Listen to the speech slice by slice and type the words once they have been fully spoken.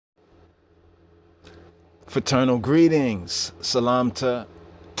Fraternal greetings. Salamta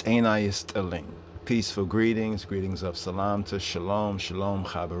Ainayistilling. Peaceful greetings. Greetings of Salamta. Shalom. Shalom.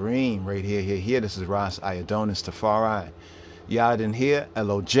 Chabarim. Right here. This is Rasiadonis Tafari. Yad in here.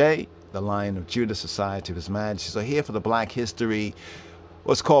 LOJ. The Lion of Judah, Society of His Majesty. So here for the Black History,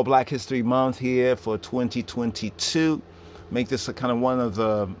 what's called Black History Month here for 2022. Make this a kind of one of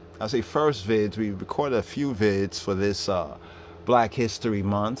the, I'll say, first vids. We recorded a few vids for this Black History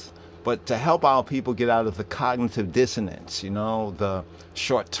Month. But to help our people get out of the cognitive dissonance, the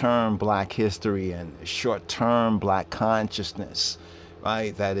short-term Black history and short-term Black consciousness,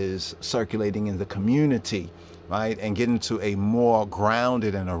 right, that is circulating in the community, right, and get into a more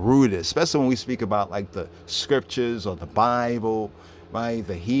grounded and a rooted, especially when we speak about like the scriptures or the Bible, right,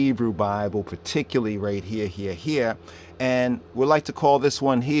 the Hebrew Bible, particularly right here. And we'd like to call this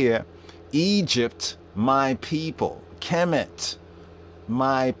one here, Egypt, my people, KEMET.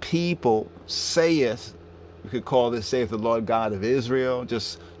 My people saith, we could call this saith the Lord God of Israel,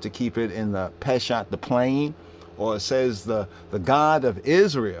 just to keep it in the Peshat, the plain, or it says the God of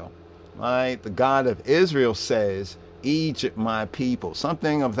Israel, right? The God of Israel says, Egypt, my people,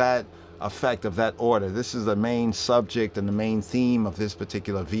 something of that effect, of that order. This is the main subject and the main theme of this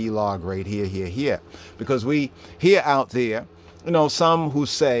particular vlog right here. Because we hear out there, some who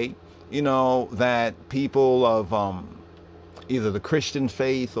say, that people of, either the Christian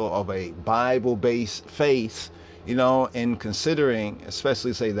faith or of a Bible-based faith, in considering,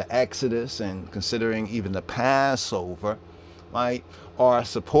 especially say the Exodus and considering even the Passover, right, are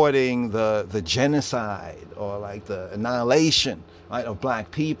supporting the genocide or like the annihilation, right, of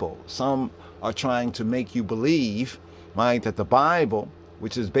Black people. Some are trying to make you believe, right, that the Bible,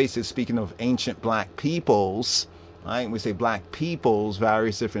 which is basically speaking of ancient Black peoples, right, we say Black peoples,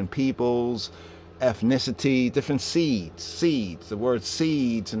 various different peoples, ethnicity, different seeds. The word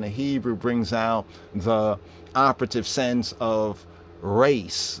seeds in the Hebrew brings out the operative sense of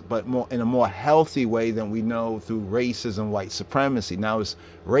race, but more in a more healthy way than we know through racism, white supremacy. Now it's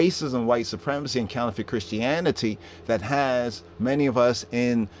racism, white supremacy, and counterfeit Christianity that has many of us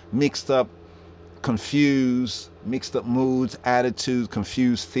in mixed up, confused, mixed up moods, attitudes,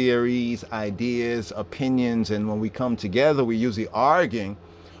 confused theories, ideas, opinions, and when we come together, we're usually arguing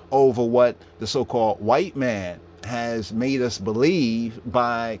over what the so-called white man has made us believe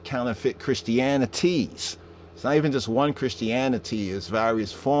by counterfeit Christianities. It's not even just one Christianity, it's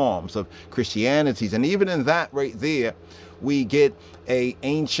various forms of Christianities. And even in that right there, we get a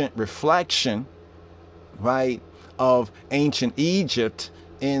ancient reflection, right, of ancient Egypt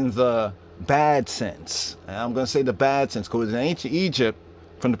in the bad sense. And I'm going to say the bad sense, because in ancient Egypt,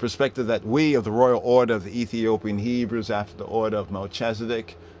 from the perspective that we of the royal order of the Ethiopian Hebrews after the order of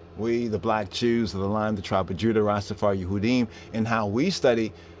Melchizedek, we, the Black Jews of the line of the tribe of Judah, Rastafari Yehudim, and how we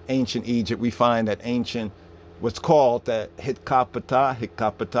study ancient Egypt, we find that ancient, what's called the Hitkapata,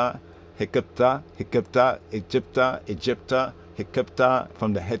 Egypta,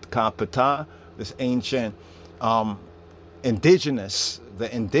 from the Hitkapata, this ancient indigenous,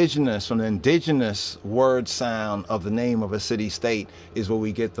 from the indigenous word sound of the name of a city-state is where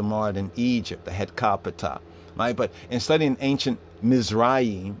we get the modern Egypt, the Hitkapata, right? But in studying ancient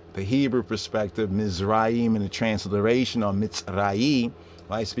Mizraim, the Hebrew perspective, Mizraim in the transliteration, or Mitzrayim,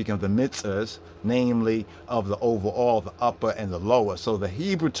 right? Speaking of the mitzvahs, namely of the overall, the upper and the lower. So the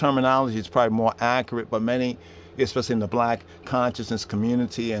Hebrew terminology is probably more accurate, but many, especially in the Black consciousness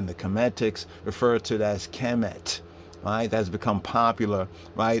community and the Kemetics, refer to it as KEMET, right? That's become popular,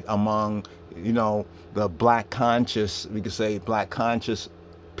 right, among, the Black conscious, we could say Black conscious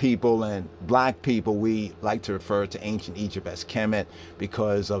people and Black people. We like to refer to ancient Egypt as Kemet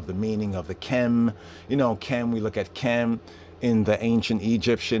because of the meaning of the Kem. Kem, we look at Kem in the ancient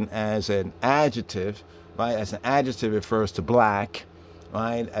Egyptian as an adjective, right? As an adjective, it refers to black,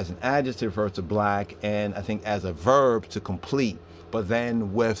 right? As an adjective, it refers to black, and I think as a verb, to complete. But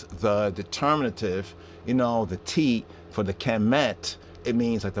then with the determinative, the T for the Kemet, it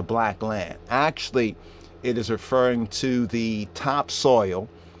means like the black land. Actually, it is referring to the topsoil,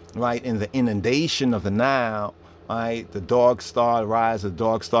 right, in the inundation of the Nile, right, the dog star, the rise of the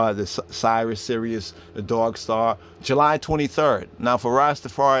dog star, the Sirius, Sirius, the dog star, July 23rd. Now for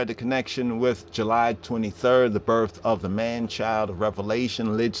Rastafari, the connection with July 23rd, the birth of the man-child of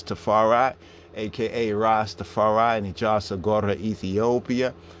Revelation, Lij Tafari, aka Rastafari, Nijasa Gora,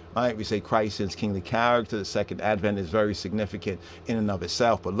 Ethiopia. Right, we say Christ is kingly character. The second advent is very significant in and of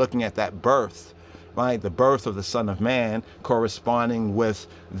itself. But looking at that birth, right, the birth of the Son of Man corresponding with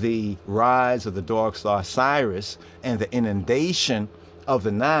the rise of the dog star Sirius and the inundation of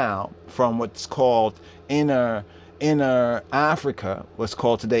the Nile from what's called inner inner Africa, what's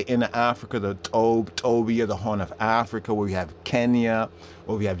called today inner Africa, the Tobia, the Horn of Africa, where we have Kenya,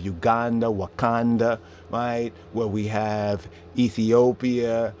 where we have Uganda, Wakanda, right, where we have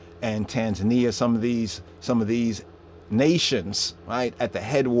Ethiopia and Tanzania, some of these nations, right, at the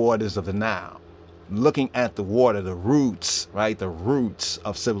headwaters of the Nile, looking at the water, the roots, right, the roots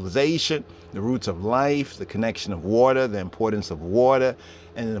of civilization, the roots of life, the connection of water, the importance of water,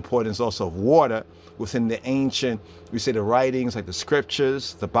 and the importance also of water within the ancient, we say the writings like the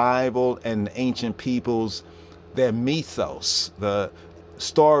scriptures, the Bible, and the ancient peoples, their mythos, the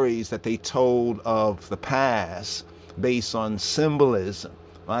stories that they told of the past based on symbolism,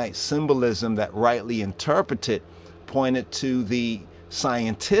 right? Symbolism that rightly interpreted pointed to the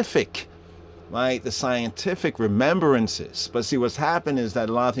scientific, right? The scientific remembrances. But see, what's happened is that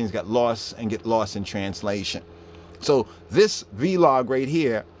a lot of things got lost and get lost in translation. So this vlog right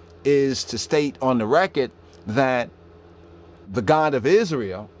here is to state on the record that the God of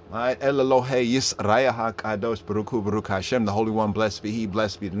Israel, right? El Elohe Yisrael HaKadosh Baruch Hu Baruch Hashem, the Holy One, blessed be He,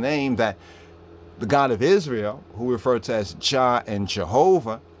 blessed be the name, that the God of Israel, who we refer to as Jah and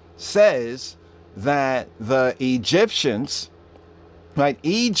Jehovah, says that the Egyptians, right?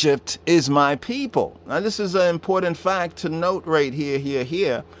 Egypt is my people. Now, this is an important fact to note right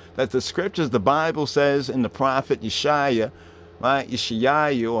here, that the scriptures, the Bible says in the prophet Yeshaya, right?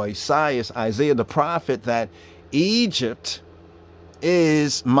 Yeshayahu or Isaiah the prophet, that Egypt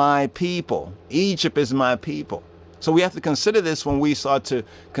is my people. Egypt is my people. So we have to consider this when we start to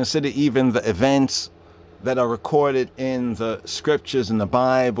consider even the events that are recorded in the scriptures in the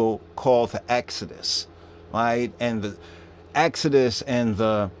Bible called the Exodus, right? And the Exodus and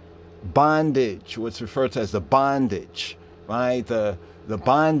the bondage, what's referred to as the bondage, right? The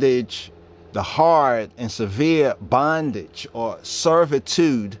bondage, the hard and severe bondage or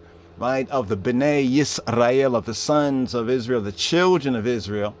servitude, right, of the B'nai Yisrael, of the sons of Israel, the children of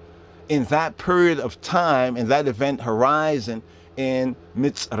Israel, in that period of time, in that event horizon in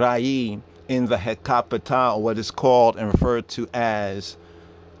Mitzrayim, in the Hekapata, or what is called and referred to as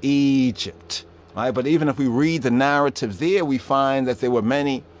Egypt, right? But even if we read the narrative there, we find that there were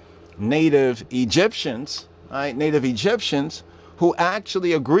many native Egyptians, right, native Egyptians who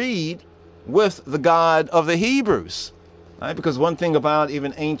actually agreed with the God of the Hebrews, right? Because one thing about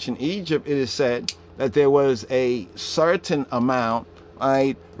even ancient Egypt, it is said that there was a certain amount,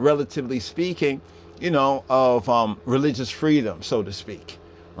 right, relatively speaking, you know, of religious freedom, so to speak,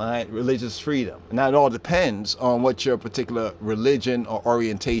 right? Religious freedom. Now, it all depends on what your particular religion or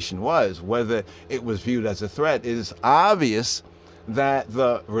orientation was, whether it was viewed as a threat. It is obvious that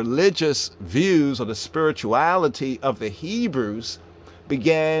the religious views or the spirituality of the Hebrews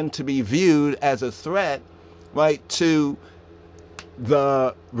began to be viewed as a threat, right, to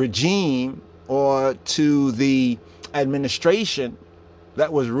the regime or to the administration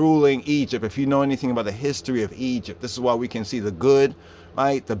that was ruling Egypt. If you know anything about the history of Egypt, this is why we can see the good,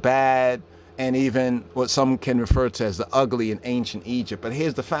 right, the bad, and even what some can refer to as the ugly in ancient Egypt. But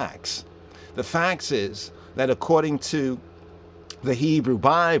here's the facts. The facts is that according to the Hebrew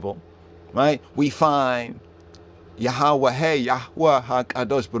Bible, right, we find Yahweh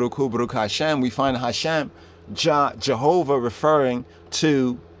HaKadosh Baruch Hu Baruch Hashem. We find Hashem, Jehovah, referring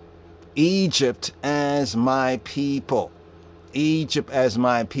to Egypt as my people. Egypt as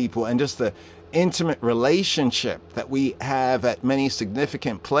my people. And just the intimate relationship that we have at many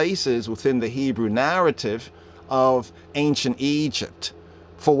significant places within the Hebrew narrative of ancient Egypt,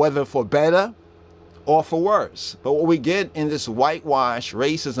 for whether for better or for worse. But what we get in this whitewash,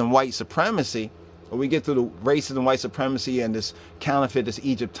 racism, white supremacy, what we get through the racism, white supremacy, and this counterfeit, this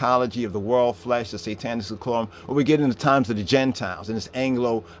Egyptology of the world flesh, the satanic decorum, what we get in the times of the Gentiles, and this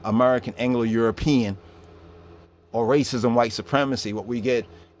Anglo-American, Anglo-European, or racism, white supremacy, what we get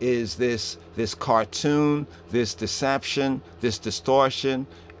is this cartoon, this deception, this distortion,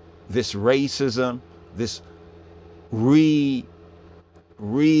 this racism, this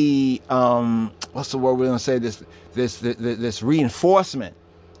what's the word we're gonna say? This reinforcement,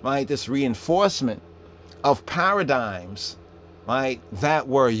 right? This reinforcement of paradigms, right, that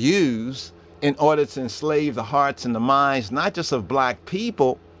were used in order to enslave the hearts and the minds, not just of black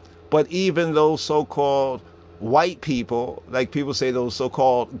people, but even those so-called white people, like people say those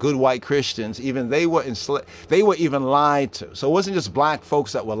so-called good white Christians, even they were enslaved, they were even lied to. So it wasn't just black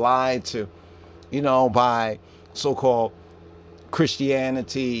folks that were lied to, you know, by so-called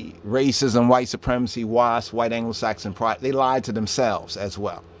Christianity, racism, white supremacy, WASP, white Anglo-Saxon pride. They lied to themselves as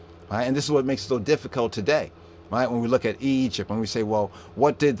well, right? And this is what makes it so difficult today, right? When we look at Egypt, when we say, well,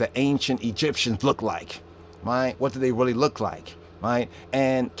 what did the ancient Egyptians look like, right? What did they really look like, right?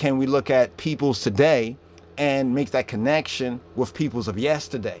 And can we look at peoples today and make that connection with peoples of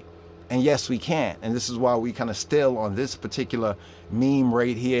yesterday. And yes, we can. And this is why we kind of still on this particular meme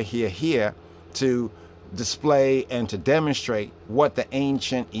right here, to display and to demonstrate what the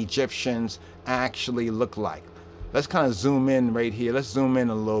ancient Egyptians actually look like. Let's kind of zoom in right here. Let's zoom in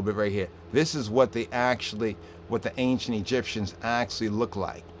a little bit right here. This is what the ancient Egyptians actually look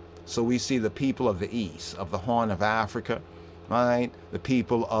like. So we see the people of the East, of the Horn of Africa, right? The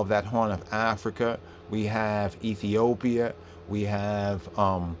people of that Horn of Africa. We have Ethiopia. We have,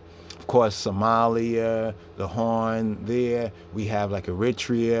 of course, Somalia, the Horn there. We have like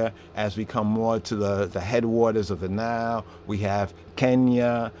Eritrea as we come more to the headwaters of the Nile. We have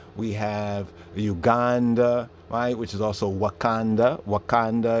Kenya. We have Uganda, right, which is also Wakanda.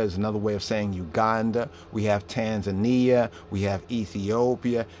 Wakanda is another way of saying Uganda. We have Tanzania, we have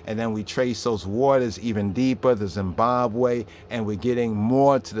Ethiopia, and then we trace those waters even deeper, the Zimbabwe, and we're getting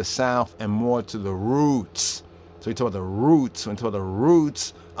more to the south and more to the roots. So we talk about the roots, we talk about the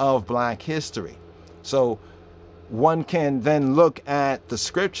roots of Black history. So one can then look at the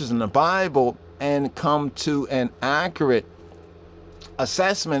scriptures in the Bible and come to an accurate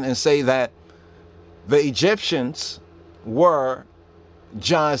assessment and say that the Egyptians were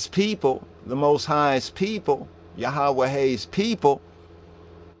Jah's people, the Most High's people, Yahweh's people,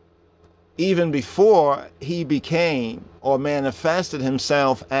 even before he became or manifested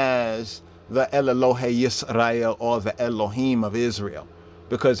himself as the Elohe Yisrael, or the Elohim of Israel.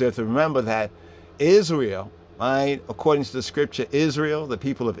 Because you have to remember that Israel, right, according to the scripture, Israel, the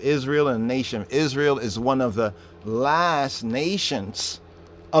people of Israel and the nation of Israel, is one of the last nations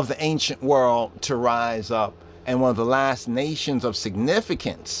of the ancient world to rise up, and one of the last nations of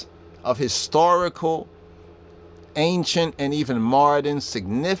significance, of historical, ancient, and even modern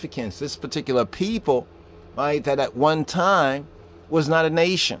significance. This particular people, right, that at one time was not a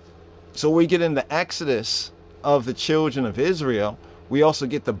nation. So we get in the exodus of the children of Israel, we also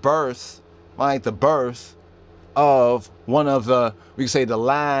get the birth, right, the birth of one of the, we could say, the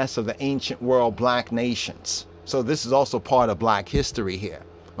last of the ancient world Black nations. So this is also part of Black history here,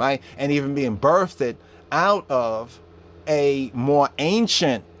 right? And even being birthed out of a more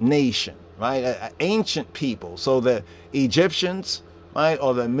ancient nation, right? An ancient people. So the Egyptians, right,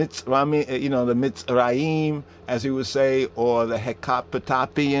 or the Mitzrayim, the Mitzrayim, as we would say, or the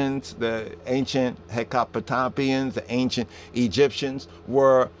Hecatopians, the ancient Hecatopians, the ancient Egyptians,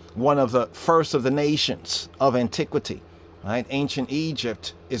 were one of the first of the nations of antiquity, right? Ancient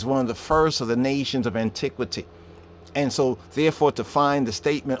Egypt is one of the first of the nations of antiquity. And so, therefore, to find the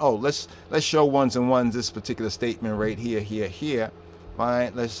statement, oh, let's show ones and ones, this particular statement right here,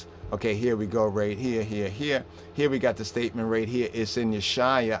 right? Okay, here we go, right here. Here we got the statement right here. It's in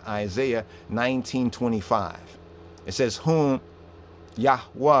Yeshaya, Isaiah 19:25. It says, whom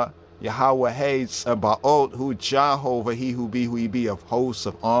Yahweh Sabaoth, who Jehovah, he who be of hosts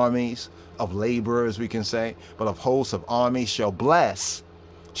of armies, of laborers, we can say, but of hosts of armies, shall bless,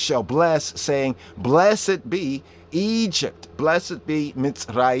 saying, blessed be Egypt, blessed be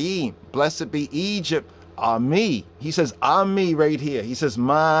Mitzrayim, blessed be Egypt, Ami. He says Ami right here. He says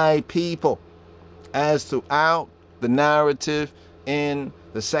my people. As throughout the narrative in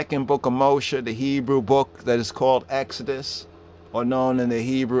the second book of Moshe, the Hebrew book that is called Exodus, or known in the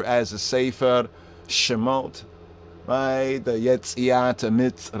Hebrew as the Sefer Shemot, right? The Yetziat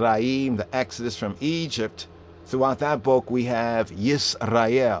Mitzrayim, the Exodus from Egypt. Throughout that book we have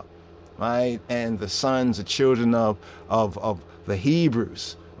Yisrael, right? And the sons, the children of the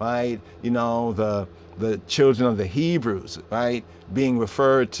Hebrews, right? The children of the Hebrews, right, being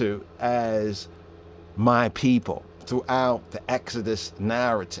referred to as my people throughout the Exodus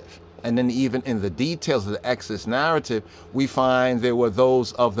narrative. And then even in the details of the Exodus narrative, we find there were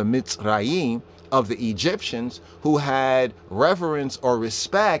those of the Mitzrayim, of the Egyptians, who had reverence or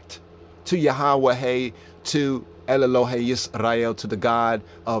respect to Yahweh, to Elohe Yisrael, to the God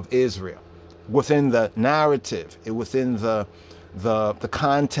of Israel. Within the narrative, within the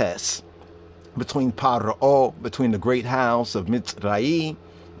contest between Paro, between the great house of Mitzrayim,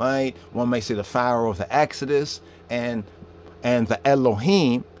 right? One may say the Pharaoh of the Exodus, and the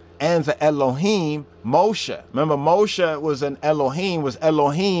Elohim, Moshe. Remember, Moshe was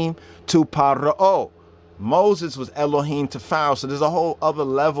Elohim to Paro. Moses was Elohim to Pharaoh. So there's a whole other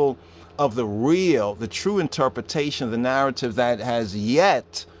level of the true interpretation of the narrative that has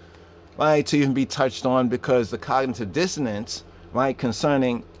yet, right, to even be touched on, because the cognitive dissonance, right,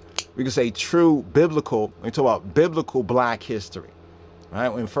 concerning, we could say, true biblical, we talk about biblical Black history, right?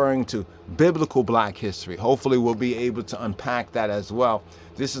 We're referring to biblical Black history. Hopefully we'll be able to unpack that as well.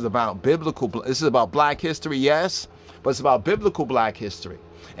 This is about Black history, yes, but it's about biblical Black history.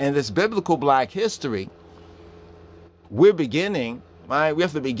 And this biblical Black history, we're beginning, right? We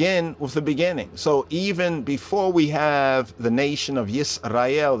have to begin with the beginning. So even before we have the nation of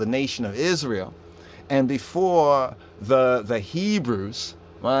Yisrael, the nation of Israel, and before the Hebrews,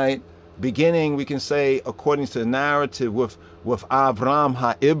 right? Beginning, we can say, according to the narrative, with Avram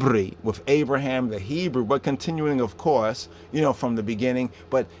HaIbri, with Abraham the Hebrew, but continuing, of course, from the beginning,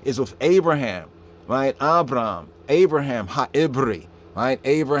 but is with Abraham, right? Abraham HaIbri, right?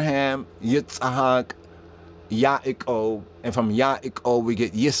 Abraham, Yitzhak, Yaakov, and from Yaakov we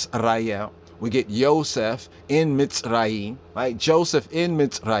get Yisrael. We get Joseph in Mitzrayim, right? Joseph in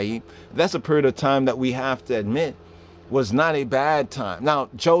Mitzrayim. That's a period of time that we have to admit was not a bad time. Now,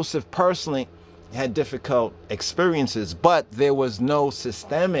 Joseph personally had difficult experiences, but there was no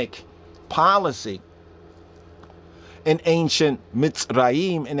systemic policy in ancient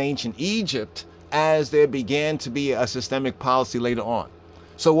Mitzrayim, in ancient Egypt, as there began to be a systemic policy later on.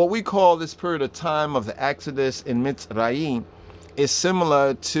 So what we call this period of time of the Exodus in Mitzrayim is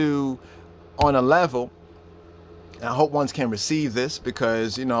similar to, on a level, and I hope ones can receive this,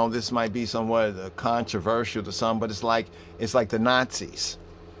 because this might be somewhat controversial to some, but it's like the Nazis,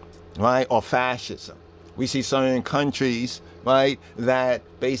 right, or fascism. We see certain countries, right, that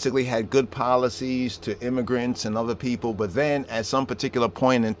basically had good policies to immigrants and other people, but then at some particular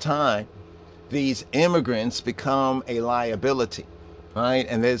point in time, these immigrants become a liability, right?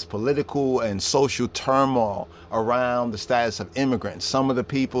 And there's political and social turmoil around the status of immigrants. Some of the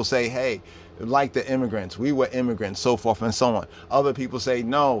people say, hey, like the immigrants, we were immigrants, so forth and so on. Other people say,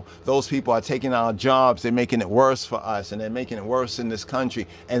 no, those people are taking our jobs, they're making it worse for us, and they're making it worse in this country.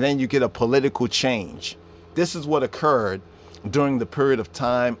 And then you get a political change. This is what occurred during the period of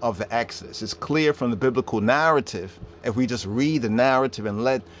time of the Exodus. It's clear from the biblical narrative, if we just read the narrative and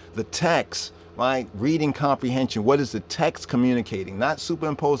let the text, right, reading comprehension, what is the text communicating? Not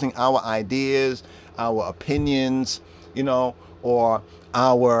superimposing our ideas, our opinions, or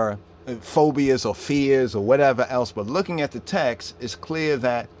our phobias or fears or whatever else, but looking at the text, it's clear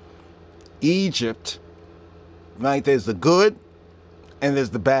that Egypt, right, there's the good and there's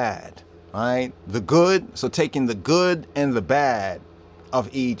the bad, right? The good, so taking the good and the bad of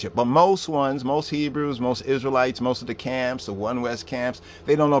Egypt. But most Hebrews, most Israelites, most of the camps, the One West camps,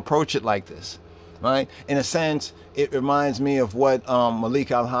 they don't approach it like this, right? In a sense, it reminds me of what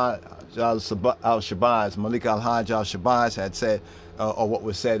Malik al-Hajj al-Shabazz had said, or what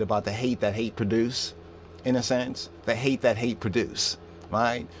was said about the hate that hate produce, in a sense, the hate that hate produce,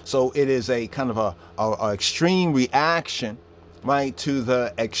 right? So it is a kind of a extreme reaction, right, to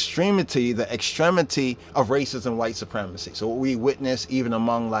the extremity of racism and white supremacy. So what we witness even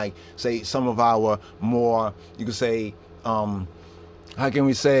among, like, say, some of our more, you could say, how can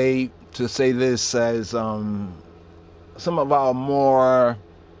we say, to say this as some of our more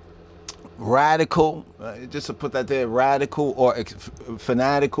radical, just to put that there, radical or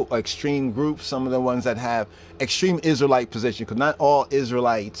fanatical or extreme groups, some of the ones that have extreme Israelite position, because not all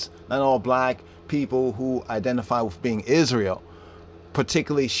Israelites, not all black people who identify with being Israel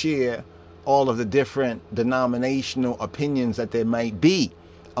particularly share all of the different denominational opinions that there might be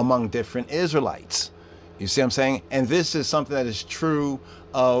among different Israelites. You see what I'm saying? And this is something that is true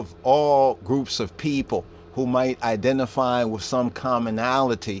of all groups of people who might identify with some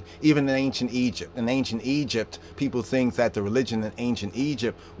commonality, even in ancient Egypt. In ancient Egypt, people think that the religion in ancient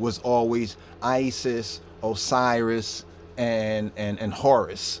Egypt was always Isis, Osiris, and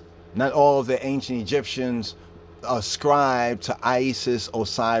Horus. Not all of the ancient Egyptians ascribed to Isis,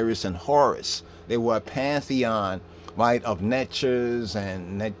 Osiris, and Horus. They were a pantheon, right, of Neters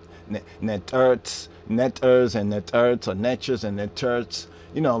and Neterts,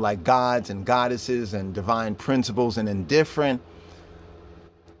 like gods and goddesses and divine principles, and in different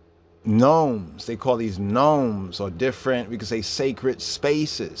gnomes, they call these gnomes, or different, we could say, sacred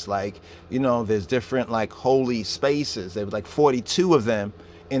spaces. Like, there's different, like, holy spaces. There were like 42 of them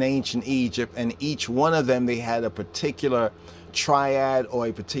in ancient Egypt, and each one of them, they had a particular triad or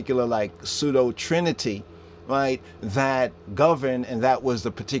a particular, like, pseudo trinity, right, that governed, and that was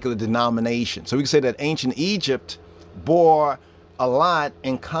the particular denomination. So we can say that ancient Egypt bore a lot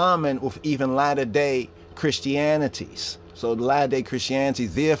in common with even latter-day Christianities. So the latter-day Christianity,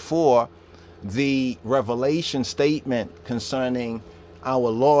 therefore, the revelation statement concerning our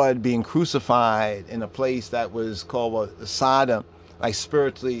Lord being crucified in a place that was called Sodom, like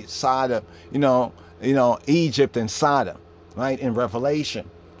spiritually Sodom, Egypt and Sodom, right, in Revelation,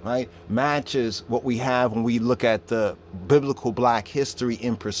 right, matches what we have when we look at the biblical black history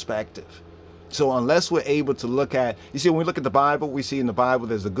in perspective. So unless we're able to look at, you see, when we look at the Bible, we see in the Bible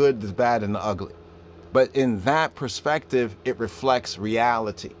there's the good, the bad, and the ugly. But in that perspective, it reflects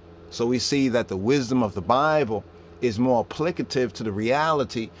reality. So we see that the wisdom of the Bible is more applicative to the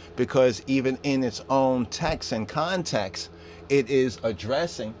reality, because even in its own text and context, it is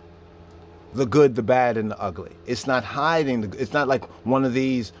addressing the good, the bad, and the ugly. It's not hiding. It's not like one of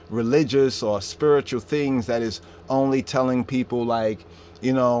these religious or spiritual things that is only telling people like,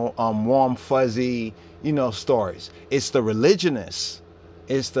 warm, fuzzy, stories. It's the religionists.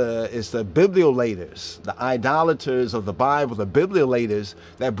 It's the bibliolators, the idolaters of the Bible, the bibliolators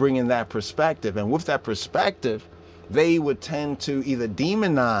that bring in that perspective. And with that perspective, they would tend to either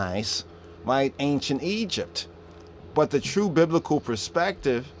demonize, right, ancient Egypt. But the true biblical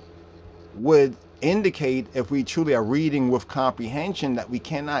perspective would indicate, if we truly are reading with comprehension, that we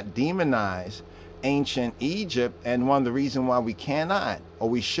cannot demonize ancient Egypt. And one of the reasons why we cannot, or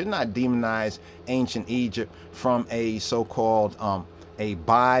we should not demonize ancient Egypt from a so-called a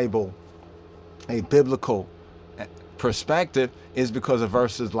biblical perspective, is because of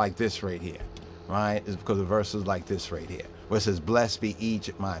verses like this right here, right? Is because of verses like this right here, where it says, "Blessed be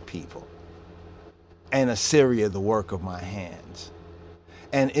Egypt, my people, and Assyria, the work of my hands,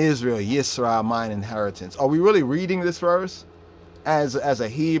 and Israel, Yisrael, mine inheritance." Are we really reading this verse as a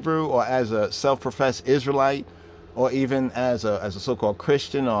Hebrew, or as a self-professed Israelite, or even as a so-called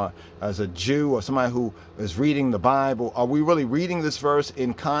Christian, or as a Jew, or somebody who is reading the Bible? Are we really reading this verse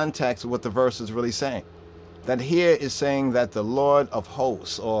in context of what the verse is really saying? That here is saying that the Lord of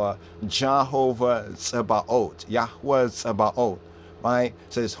hosts, or Jehovah Tsebaot, Yahweh Tsebaot, right,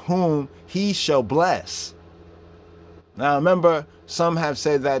 says, whom he shall bless. Now remember, some have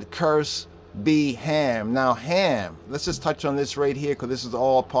said that curse be Ham. Now Ham, let's just touch on this right here, because this is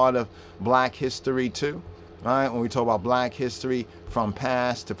all part of black history too, right? When we talk about black history from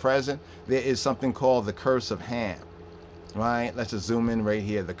past to present, there is something called the curse of Ham, right? Let's just zoom in right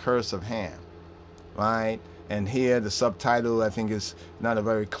here, the curse of Ham, right? And here the subtitle, I think, is not a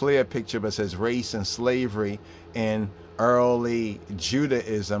very clear picture, but it says race and slavery in early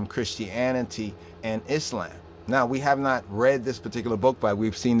Judaism, Christianity, and Islam. Now, we have not read this particular book, but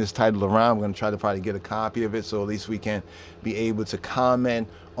we've seen this title around. We're going to try to probably get a copy of it, so at least we can be able to comment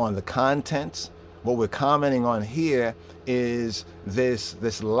on the contents. What we're commenting on here is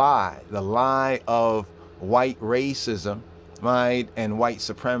this lie, the lie of white racism, right, and white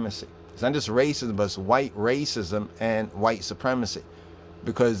supremacy. It's not just racism, but it's white racism and white supremacy.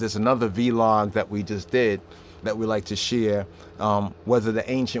 Because there's another vlog that we just did that we like to share, whether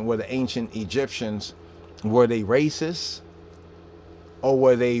the ancient Egyptians, were they racist, or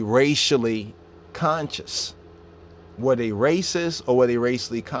were they racially conscious? Were they racist, or were they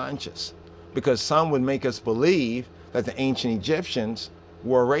racially conscious? Because some would make us believe that the ancient Egyptians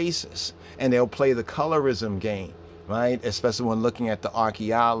were racist, and they'll play the colorism game, right? Especially when looking at the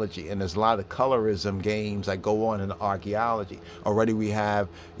archaeology, and there's a lot of colorism games that go on in the archaeology. Already we have,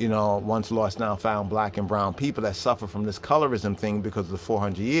 once lost now found black and brown people that suffer from this colorism thing because of the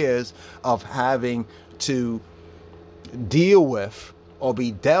 400 years of having to deal with or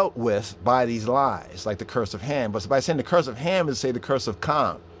be dealt with by these lies, like the curse of Ham. But by saying the curse of Ham is say the curse of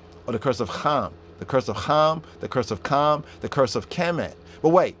Kam, or the curse of Ham, the curse of Ham, the curse of Kam, the curse of Kemet. But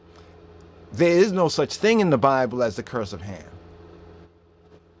wait, there is no such thing in the Bible as the curse of Ham.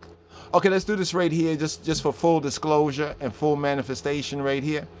 Okay, let's do this right here, just for full disclosure and full manifestation right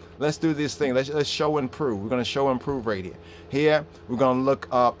here. Let's do this thing. Let's show and prove. We're going to show and prove right here. Here, we're going to look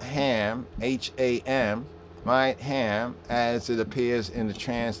up Ham, H-A-M, right? Ham, as it appears in the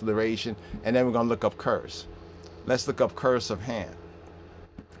transliteration. And then we're going to look up curse. Let's look up curse of Ham.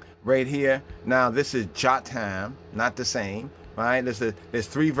 Right here. Now, this is Jotham, not the same, right? There's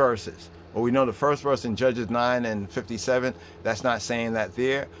 3 verses. Well, we know the first verse in Judges 9 and 57, that's not saying that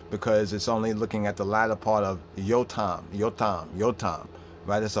there, because it's only looking at the latter part of Yotam,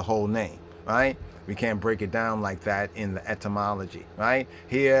 right? That's a whole name, right? We can't break it down like that in the etymology, right?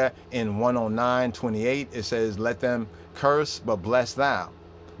 Here in 109:28, it says, let them curse, but bless thou.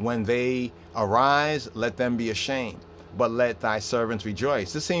 When they arise, let them be ashamed, but let thy servants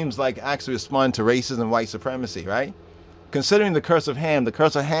rejoice. This seems like actually responding to racism and white supremacy, right? Considering the curse of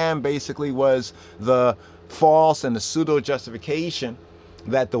Ham basically was the false and the pseudo justification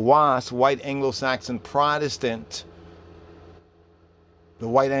that the WASP, white Anglo-Saxon Protestant,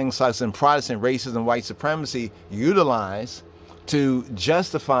 racism and white supremacy utilized to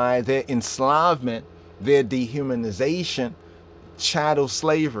justify their enslavement, their dehumanization, chattel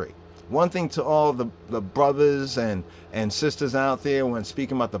slavery. One thing to all the brothers and sisters out there when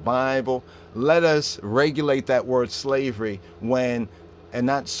speaking about the Bible, let us regulate that word slavery and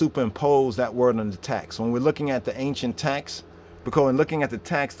not superimpose that word on the text. When we're looking at the ancient text, because when looking at the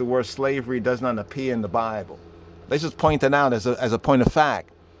text, the word slavery does not appear in the Bible. Let's just point that out as a point of fact,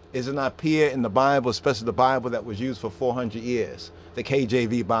 Is it not appear in the Bible, especially the Bible that was used for 400 years, the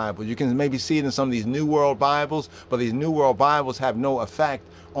KJV Bible? You can maybe see it in some of these New World Bibles, but these New World Bibles have no effect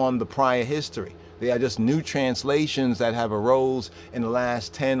on the prior history. They are just new translations that have arose in the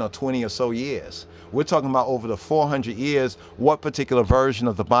last 10 or 20 or so years. We're talking about over the 400 years, what particular version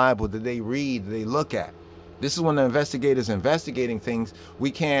of the Bible did they read, did they look at? This is when the investigators investigating things. We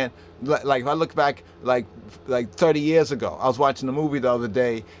can't, like if I look back like 30 years ago, I was watching a movie the other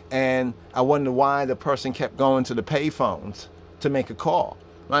day and I wondered why the person kept going to the payphones to make a call.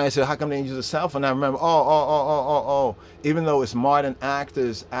 Right? I said, how come they didn't use a cell phone? And I remember, even though it's modern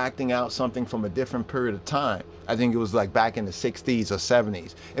actors acting out something from a different period of time. I think it was like back in the 60s or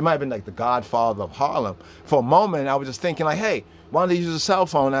 70s. It might have been like the Godfather of Harlem. For a moment, I was just thinking like, hey, why don't they use a cell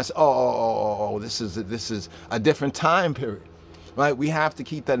phone? And I said, this is a different time period, right? We have to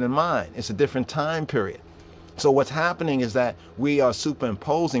keep that in mind. It's a different time period. So what's happening is that we are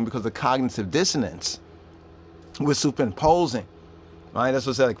superimposing because of cognitive dissonance. We're superimposing, right? That's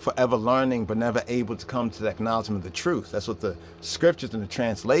what's like forever learning, but never able to come to the acknowledgement of the truth. That's what the scriptures and the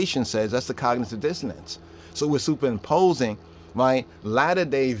translation says. That's the cognitive dissonance. So we're superimposing, right,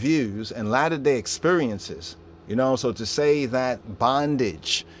 latter-day views and latter-day experiences. You know, so to say that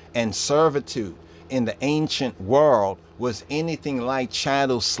bondage and servitude in the ancient world was anything like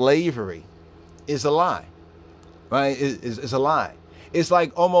chattel slavery is a lie, right? Is a lie. It's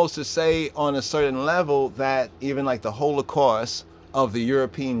like almost to say on a certain level that even like the Holocaust of the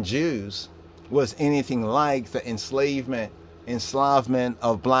European Jews was anything like the enslavement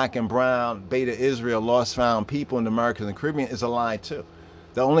of black and brown, Beta Israel, lost found people in the Americas and Caribbean is a lie too.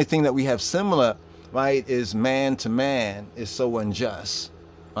 The only thing that we have similar, right, is man to man is so unjust,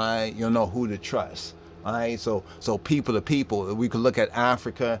 right? You don't know who to trust, right? So people to people, we could look at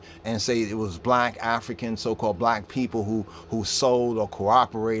Africa and say it was black African, so-called black people who sold or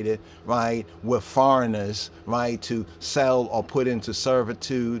cooperated, right, with foreigners, right, to sell or put into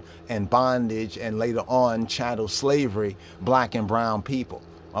servitude and bondage and later on chattel slavery, black and brown people.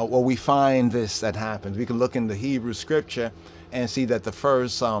 Well, we find this that happens. We can look in the Hebrew scripture and see that the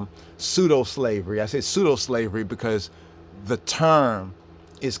first pseudo-slavery, I say pseudo-slavery because the term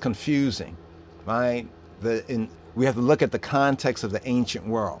is confusing, right? We have to look at the context of the ancient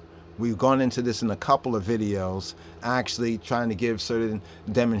world. We've gone into this in a couple of videos, actually trying to give certain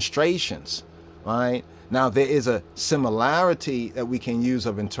demonstrations, right? Now, there is a similarity that we can use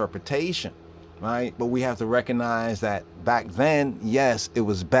of interpretation, right? But we have to recognize that back then, yes, it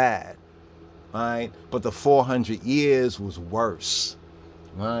was bad. Right? But the 400 years was worse,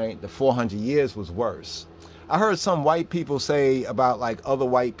 right? The 400 years was worse. I heard some white people say about like other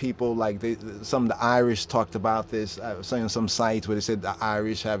white people, like some of the Irish talked about this. I was saying some sites where they said the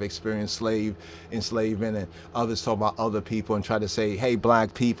Irish have experienced enslavement, and others talk about other people and try to say, hey,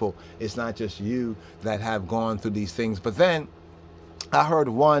 black people, it's not just you that have gone through these things. But then I heard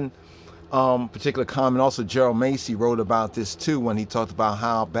one particular comment, also Gerald Macy wrote about this too when he talked about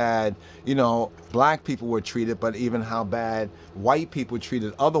how bad, you know, black people were treated, but even how bad white people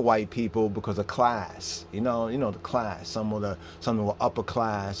treated other white people because of class. You know the class. Some were upper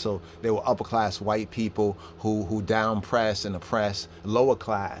class, so they were upper class white people who down press and oppress lower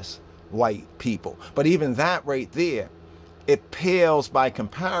class white people. But even that right there, it pales by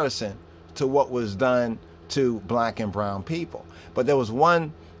comparison to what was done to black and brown people. But there was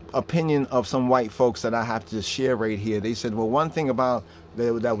one opinion of some white folks that I have to just share right here. They said, well, one thing about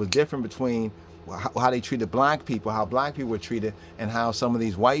that was different between how they treated black people, how black people were treated, and how some of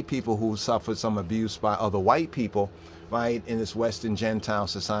these white people who suffered some abuse by other white people, right, in this Western Gentile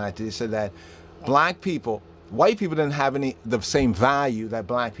society. They said that white people didn't have the same value that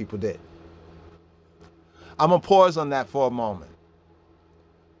black people did. I'm gonna pause on that for a moment.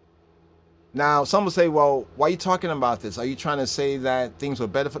 Now, some will say, well, why are you talking about this? Are you trying to say that things were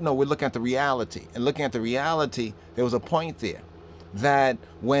better? No, we're looking at the reality. And looking at the reality, there was a point there that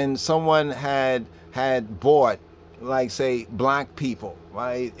when someone had bought, like, say, black people,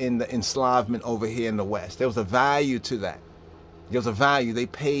 right, in the enslavement over here in the West, there was a value to that. There was a value. They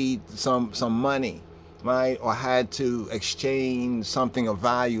paid some money, right, or had to exchange something of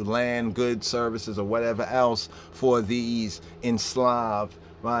value, land, goods, services, or whatever else for these enslaved,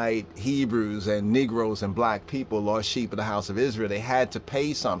 right, Hebrews and Negroes and black people, lost sheep of the house of Israel. They had to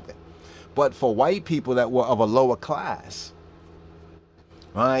pay something. But for white people that were of a lower class,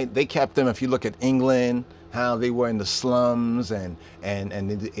 right, they kept them. If you look at England, how they were in the slums and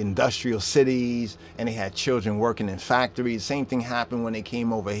the industrial cities, and they had children working in factories. Same thing happened when they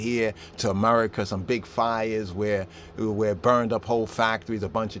came over here to America. Some big fires where burned up whole factories. A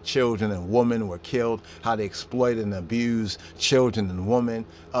bunch of children and women were killed. How they exploited and abused children and women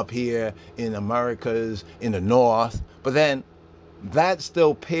up here in Americas, in the North. But then that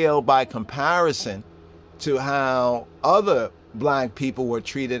still paled by comparison to how other black people were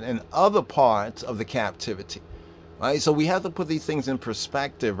treated in other parts of the captivity, right? So we have to put these things in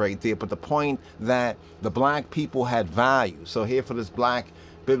perspective right there. But the point that the black people had value. So here for this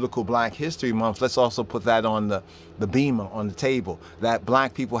Biblical Black History Month, let's also put that on the beamer, on the table, that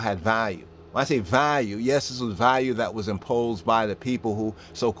black people had value. When I say value, yes, this was value that was imposed by the people who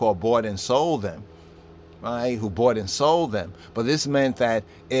so-called bought and sold them, right? Who bought and sold them. But this meant that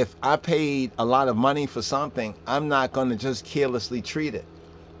if I paid a lot of money for something, I'm not going to just carelessly treat it.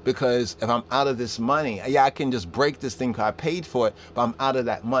 Because if I'm out of this money, yeah, I can just break this thing because I paid for it, but I'm out of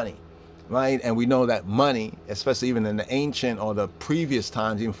that money, right? And we know that money, especially even in the ancient or the previous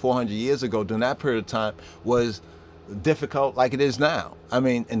times, even 400 years ago, during that period of time, was difficult like it is now. I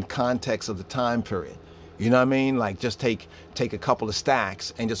mean, in context of the time period. You know what I mean? Like just take a couple of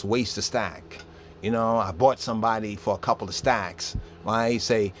stacks and just waste a stack. You know, I bought somebody for a couple of stacks, right?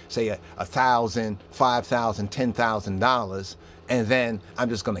 Say $1,000, $5,000, $10,000, and then I'm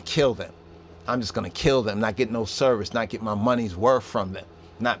just gonna kill them. I'm just gonna kill them, not get no service, not get my money's worth from them,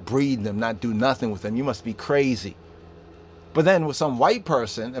 not breed them, not do nothing with them. You must be crazy. But then with some white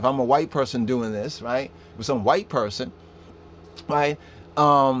person, if I'm a white person doing this, right? With some white person, right?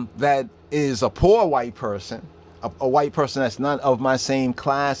 That is a poor white person, a white person that's not of my same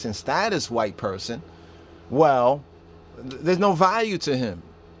class and status white person, well, there's no value to him.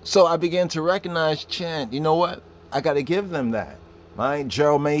 So I began to recognize, chant, you know what? I got to give them that, right?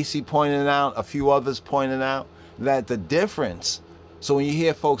 Gerald Macy pointed out, a few others pointed out that the difference. So when you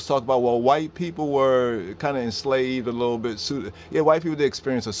hear folks talk about, well, white people were kind of enslaved a little bit. Yeah, white people did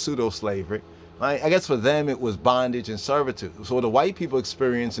experience a pseudo-slavery. Right? I guess for them it was bondage and servitude. So the white people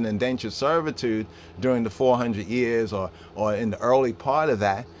experienced an indentured servitude during the 400 years or in the early part of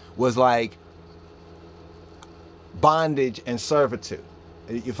that was like bondage and servitude.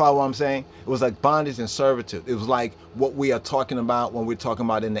 You follow what I'm saying? It was like bondage and servitude. It was like what we are talking about when we're talking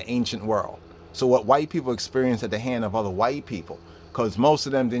about in the ancient world. So what white people experienced at the hand of other white people, because most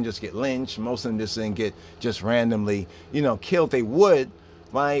of them didn't just get lynched, most of them just didn't get just randomly, you know, killed. They would,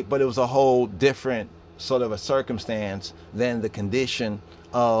 right? But it was a whole different sort of a circumstance than the condition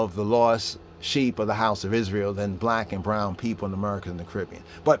of the lost sheep of the house of Israel, than black and brown people in America and the Caribbean.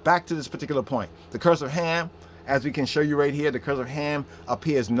 But back to this particular point, the curse of Ham, as we can show you right here, the curse of Ham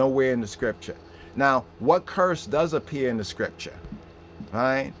appears nowhere in the scripture. Now, what curse does appear in the scripture,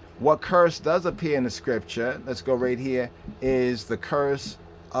 right? What curse does appear in the scripture, let's go right here, is the curse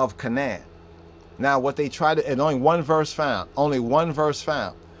of Canaan. Now, what they try to, and only one verse found.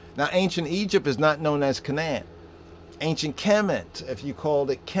 Now, ancient Egypt is not known as Canaan. Ancient Kemet, if you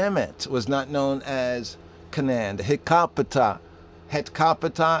called it Kemet, was not known as Canaan. The Hecapata,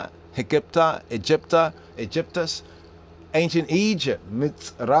 Egyptus, ancient Egypt,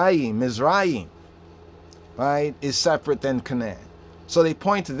 Mizraim, right, is separate than Canaan. So they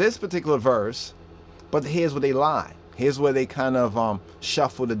point to this particular verse, but here's where they lie. Here's where they kind of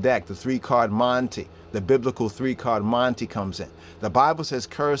shuffle the deck. The three-card Monty, the biblical three-card Monty comes in. The Bible says,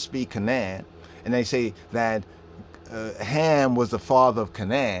 "Cursed be Canaan," and they say that Ham was the father of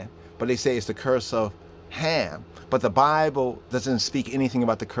Canaan, but they say it's the curse of Ham. But the Bible doesn't speak anything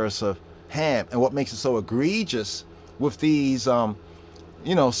about the curse of Ham. And what makes it so egregious with these,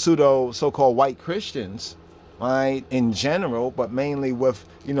 you know, pseudo so-called white Christians, right, in general, but mainly with,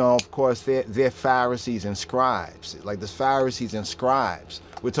 you know, of course, they're Pharisees and scribes. Like the Pharisees and scribes.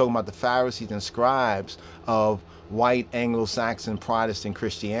 We're talking about the Pharisees and scribes of white Anglo-Saxon Protestant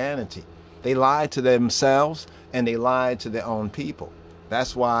Christianity. They lied to themselves and they lied to their own people.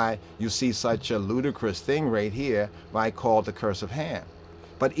 That's why you see such a ludicrous thing right here, right, called the curse of Ham.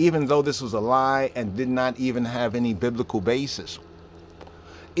 But even though this was a lie and did not even have any biblical basis,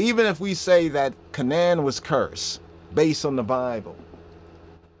 even if we say that Canaan was cursed based on the Bible,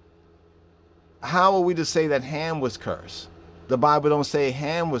 how are we to say that Ham was cursed? The Bible don't say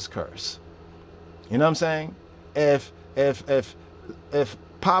Ham was cursed. You know what I'm saying? If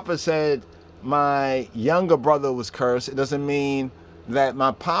Papa said my younger brother was cursed, it doesn't mean that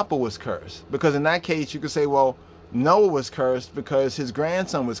my Papa was cursed. Because in that case, you could say, well, Noah was cursed because his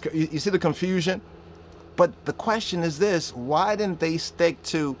grandson was cursed. You see the confusion? But the question is this: why didn't they stick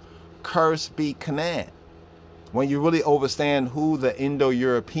to curse be Canaan? When you really understand who the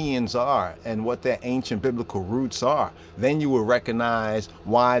Indo-Europeans are and what their ancient biblical roots are, then you will recognize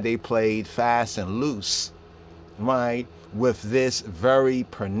why they played fast and loose, right? With this very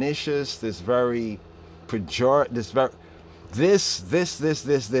pernicious, this very pejorative, this,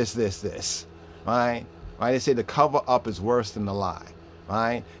 right? Right? They say the cover up is worse than the lie,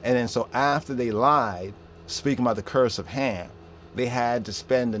 right? And then so after they lied, speaking about the curse of Ham, they had to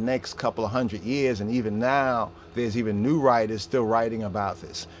spend the next couple of 100 years, and even now there's even new writers still writing about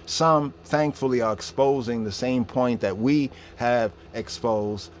this. Some thankfully are exposing the same point that we have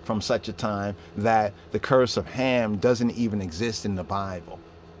exposed from such a time, that the curse of Ham doesn't even exist in the Bible.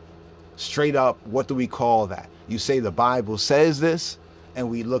 Straight up, what do we call that? You say the Bible says this, and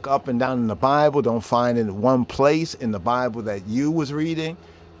we look up and down in the Bible, don't find it in one place in the Bible that you was reading,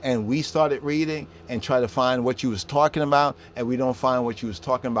 and we started reading and try to find what you was talking about, and we don't find what you was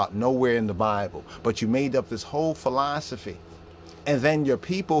talking about nowhere in the Bible. But you made up this whole philosophy. And then your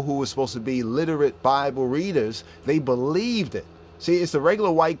people who were supposed to be literate Bible readers, they believed it. See, it's the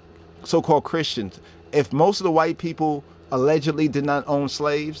regular white so-called Christians. If most of the white people allegedly did not own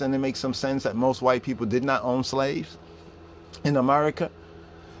slaves, and it makes some sense that most white people did not own slaves in America,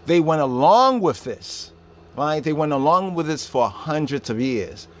 they went along with this, right? They went along with this for hundreds of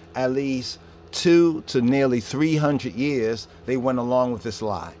years. At least 200 to nearly 300 years, they went along with this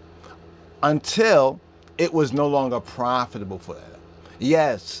lie until it was no longer profitable for them.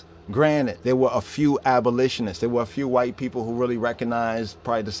 Yes, granted, there were a few abolitionists. There were a few white people who really recognized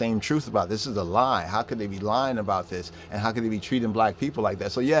probably the same truth about this is a lie. How could they be lying about this? And how could they be treating black people like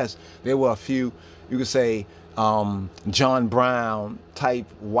that? So yes, there were a few, you could say, John Brown type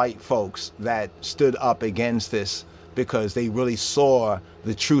white folks that stood up against this because they really saw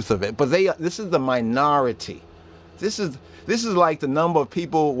the truth of it. But this is the minority. This is like the number of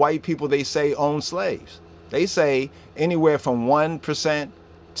people, white people, they say own slaves. They say anywhere from 1%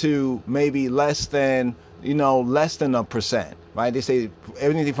 to maybe less than, less than a percent, right? They say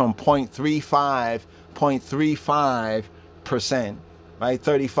everything from 0.35%, right?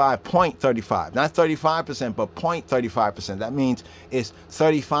 0.35, not 35%, but 0.35%. That means it's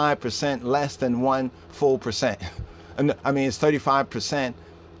 35% less than 1 full percent. I mean, it's 35%.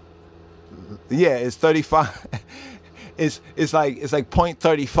 Yeah, it's 35. It's like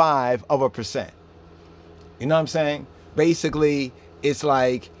 0.35 of a percent. You know what I'm saying? Basically, it's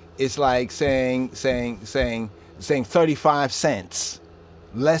like saying 35 cents,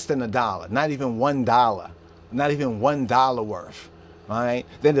 less than $1, not even $1, not even $1 worth. Right?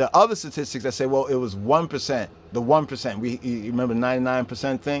 Then there are other statistics that say, well, it was 1%, the 1%. You remember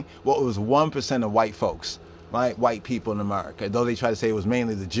 99% thing? Well, it was 1% of white folks, right? White people in America. Though they try to say it was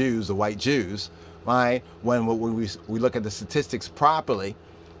mainly the Jews, the white Jews, right? When we look at the statistics properly,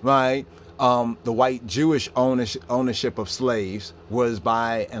 right? The white Jewish ownership of slaves was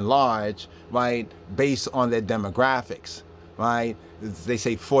by and large, right, based on their demographics, right? They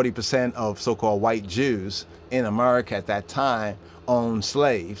say 40% of so-called white Jews in America at that time owned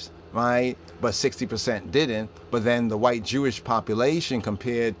slaves, right? But 60% didn't. But then the white Jewish population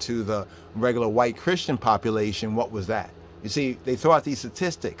compared to the regular white Christian population, what was that? You see, they throw out these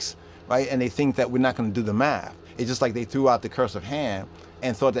statistics, right? And they think that we're not going to do the math. It's just like they threw out the curse of Ham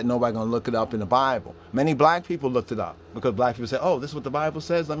and thought that nobody going to look it up in the Bible. Many black people looked it up because black people said, oh, this is what the Bible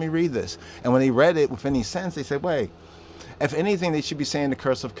says. Let me read this. And when they read it with any sense, they said, wait, if anything, they should be saying the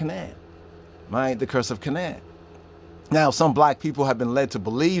curse of Canaan, right? The curse of Canaan. Now, some black people have been led to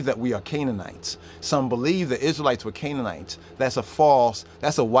believe that we are Canaanites. Some believe the Israelites were Canaanites. That's a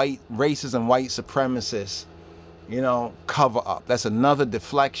white racist and white supremacist, cover up. That's another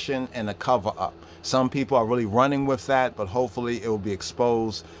deflection and a cover up. Some people are really running with that, but hopefully it will be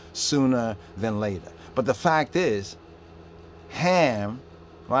exposed sooner than later. But the fact is, Ham,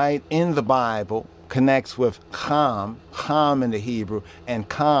 right, in the Bible connects with Ham in the Hebrew, and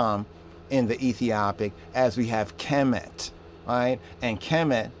Kam in the Ethiopic, as we have KEMET, right? And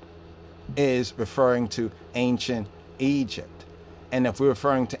KEMET is referring to ancient Egypt. And if we're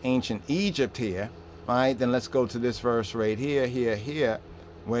referring to ancient Egypt here, right, then let's go to this verse right here,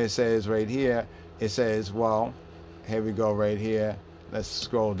 where it says right here, it says, well, here we go right here. Let's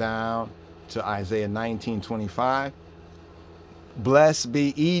scroll down to Isaiah 19:25. Blessed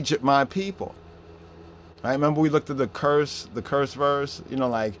be Egypt, my people. Right? Remember we looked at the curse verse,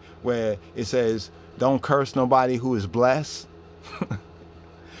 like where it says, don't curse nobody who is blessed.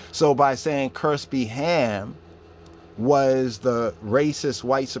 So by saying curse be Ham was the racist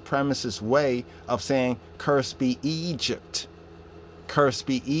white supremacist way of saying curse be Egypt. Curse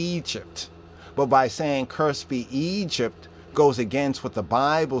be Egypt. But by saying curse be Egypt goes against what the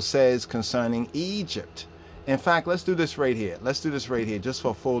Bible says concerning Egypt. In fact, let's do this right here. Let's do this right here, just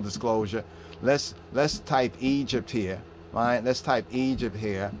for full disclosure. Let's type Egypt here, right? Let's type Egypt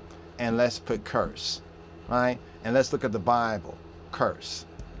here, and let's put curse, right? And let's look at the Bible. Curse,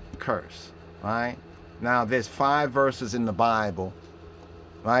 curse, right? Now, there's 5 verses in the Bible,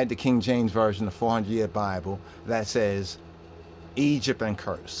 right? The King James Version, the 400-year Bible, that says Egypt and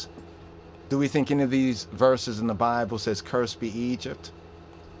curse. Do we think any of these verses in the Bible says curse be Egypt?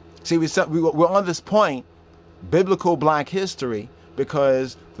 See, we're on this point, biblical black history,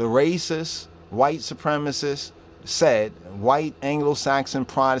 because the racist, white supremacists said, white Anglo-Saxon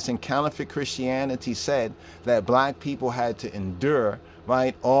Protestant counterfeit Christianity said that black people had to endure,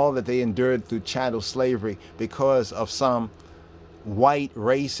 right, all that they endured through chattel slavery because of some white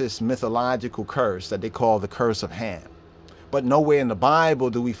racist mythological curse that they call the curse of Ham. But nowhere in the Bible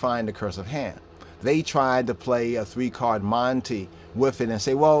do we find the curse of Ham. They tried to play a 3-card Monty with it and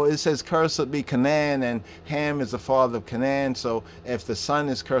say, well, it says cursed be Canaan, and Ham is the father of Canaan, so if the son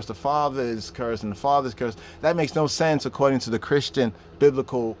is cursed, the father is cursed, and the father is cursed. That makes no sense according to the Christian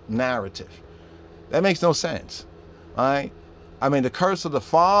biblical narrative. That makes no sense, right? I mean, the curse of the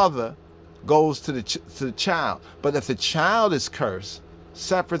father goes to the child, but if the child is cursed,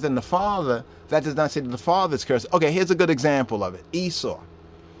 separate than the father, that does not say that the father is cursed. Okay, here's a good example of it. Esau.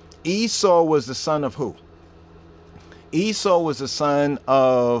 Esau was the son of who? Esau was the son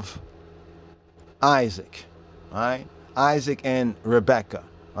of Isaac, right? Isaac and Rebekah,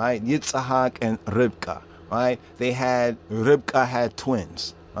 right? Yitzhak and Rivka, right? Rivka had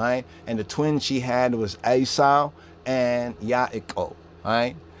twins, right? And the twin she had was Esau and Yaakov,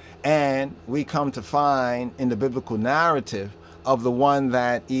 right? And we come to find in the biblical narrative of the one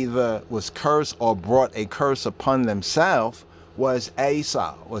that either was cursed or brought a curse upon themselves was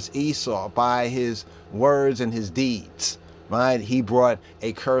Esau by his words and his deeds, right? He brought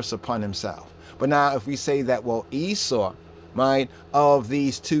a curse upon himself. But now if we say that, well, Esau, right, of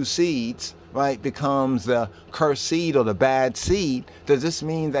these 2 seeds, right, becomes the cursed seed or the bad seed, does this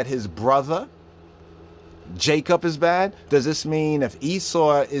mean that his brother Jacob is bad? Does this mean if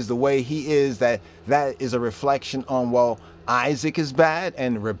Esau is the way he is, that is a reflection on, well, Isaac is bad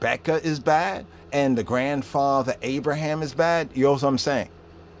and Rebekah is bad and the grandfather Abraham is bad? You know what I'm saying?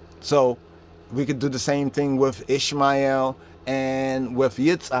 So we could do the same thing with Ishmael and with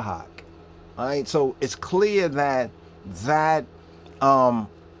Yitzhak. All right, so it's clear that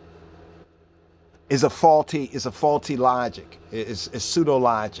is a faulty logic. It's pseudo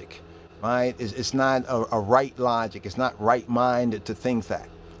logic, right? It's not a right logic. It's not right-minded to think that.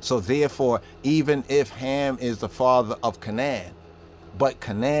 So therefore, even if Ham is the father of Canaan, but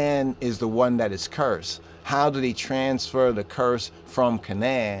Canaan is the one that is cursed, how do they transfer the curse from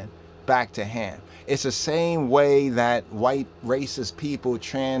Canaan back to Ham? It's the same way that white racist people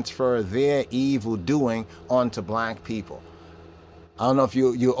transfer their evil doing onto black people. I don't know if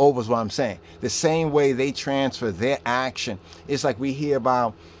you over what I'm saying. The same way they transfer their action. It's like we hear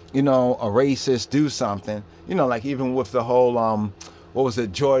about, you know, a racist do something, you know, like even with the whole, what was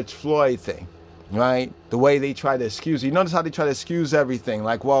it, George Floyd thing, right? The way they try to excuse, you notice how they try to excuse everything.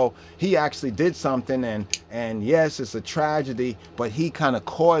 Like, well, he actually did something and yes, it's a tragedy, but he kind of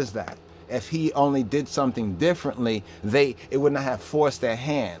caused that. If he only did something differently, it would not have forced their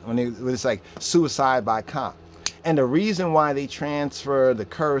hand when it was like suicide by cop. And the reason why they transfer the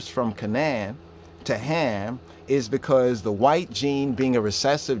curse from Canaan to Ham is because the white gene, being a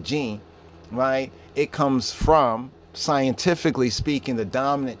recessive gene, right, it comes from, scientifically speaking, the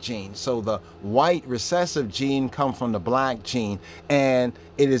dominant gene. So the white recessive gene comes from the black gene, and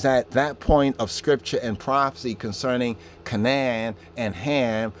it is at that point of scripture and prophecy concerning Canaan and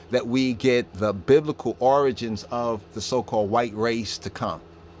Ham that we get the biblical origins of the so-called white race to come.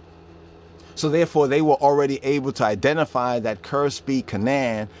 So therefore, they were already able to identify that curse be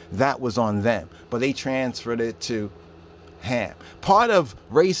Canaan, that was on them, but they transferred it to Ham. Part of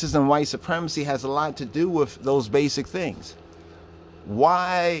racism, white supremacy has a lot to do with those basic things.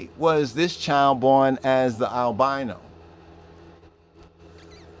 Why was this child born as the albino?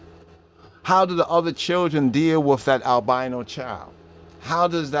 How do the other children deal with that albino child? How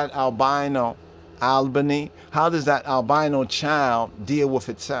does that albino how does that albino child deal with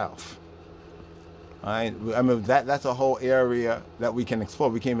itself? All right, I mean, that's a whole area that we can explore.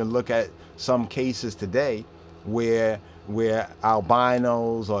 We can even look at some cases today where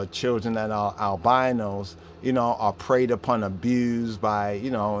albinos or children that are albinos, you know, are preyed upon, abused by,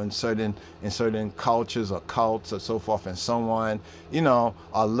 you know, in certain cultures or cults or so forth and so on, you know,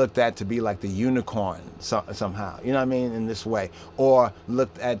 are looked at to be like the unicorn somehow, you know what I mean, in this way, or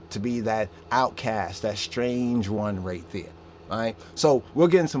looked at to be that outcast, that strange one right there. right? So we'll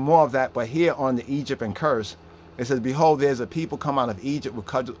get into more of that, but here on the Egypt and curse, it says, behold, there's a people come out of Egypt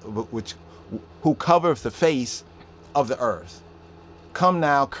who covereth the face of the earth. Come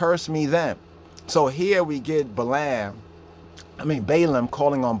now, curse me them. So here we get Balaam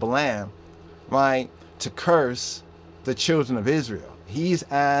calling on Balaam, right, to curse the children of Israel. He's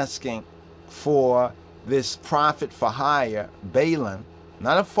asking for this prophet for hire, Balaam,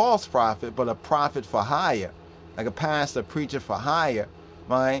 not a false prophet, but a prophet for hire, like a pastor, preacher for hire,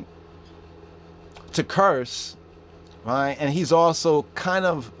 right, to curse, right? And he's also kind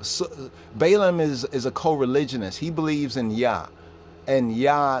of, Balaam is a co-religionist. He believes in Yah, and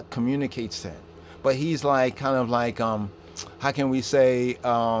Yah communicates to him. But he's like, kind of like, how can we say,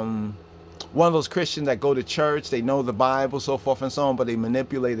 one of those Christians that go to church, they know the Bible, so forth and so on, but they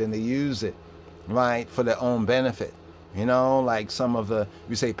manipulate and they use it, right, for their own benefit. You know, like some of the,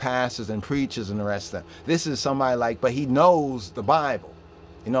 you say, pastors and preachers and the rest of them. This is somebody like, but he knows the Bible.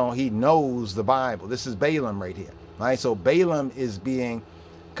 You know, he knows the Bible. This is Balaam right here, right? So Balaam is being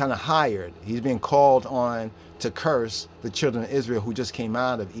kind of hired. He's being called on to curse the children of Israel who just came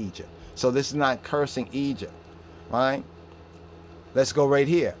out of Egypt. So this is not cursing Egypt, right? Let's go right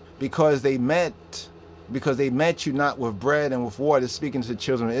here. Because they met you not with bread and with water, speaking to the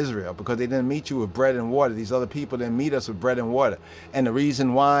children of Israel, because they didn't meet you with bread and water. These other people didn't meet us with bread and water. And the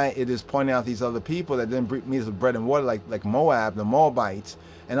reason why it is pointing out these other people that didn't meet us with bread and water, like Moab, the Moabites,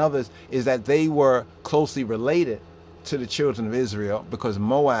 and others, is that they were closely related to the children of Israel, because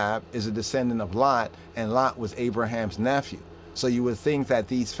Moab is a descendant of Lot, and Lot was Abraham's nephew. So you would think that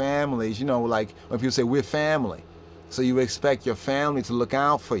these families, you know, like when people say we're family, so you expect your family to look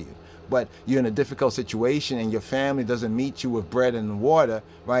out for you. But you're in a difficult situation and your family doesn't meet you with bread and water,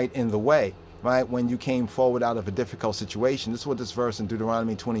 right, in the way, right, when you came forward out of a difficult situation. This is what this verse in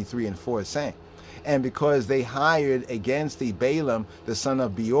Deuteronomy 23:4 is saying. And because they hired against thee Balaam, the son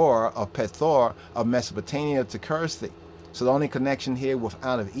of Beor, of Pethor, of Mesopotamia, to curse thee. So the only connection here with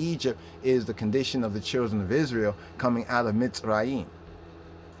out of Egypt is the condition of the children of Israel coming out of Mitzrayim.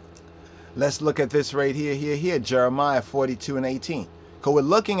 Let's look at this right here, Jeremiah 42:18. Because we're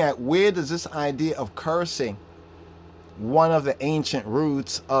looking at where does this idea of cursing, one of the ancient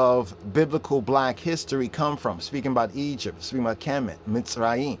roots of biblical black history, come from? Speaking about Egypt, speaking about Kemet,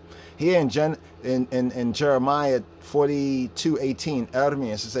 Mitzrayim. Here in Jeremiah 42:18,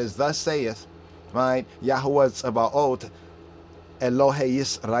 Ermias, it says, thus saith, right, Yahweh Tzebaot, Elohei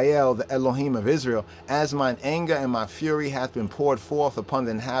Yisrael, the Elohim of Israel, as mine anger and my fury hath been poured forth upon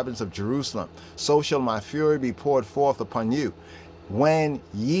the inhabitants of Jerusalem, so shall my fury be poured forth upon you. When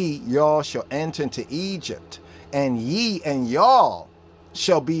y'all shall enter into Egypt, and ye and y'all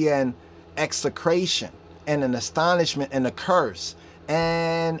shall be an execration and an astonishment and a curse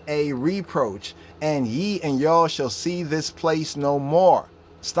and a reproach, and ye and y'all shall see this place no more.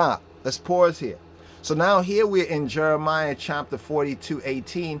 Stop. Let's pause here. So now here we're in Jeremiah chapter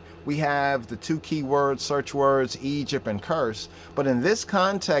 42:18. We have the two key words, search words, Egypt and curse. But in this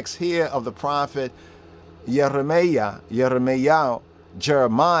context here of the prophet Jeremiah,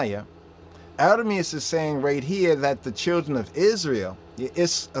 Ermias is saying right here that the children of Israel,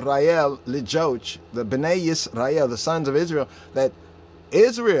 Israel, Lijoch, the Bnei Yisrael, the sons of Israel, that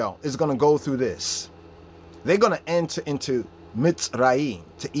Israel is going to go through this. They're going to enter into Mitzrayim,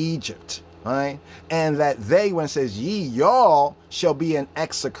 to Egypt, right? And that they, when it says ye, y'all shall be an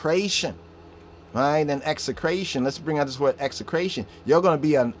execration, right? An execration. Let's bring out this word execration. You're going to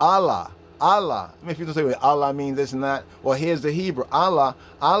be an Allah. Allah. I mean, if you don't say, well, Allah means this and that. Well, here's the Hebrew. Allah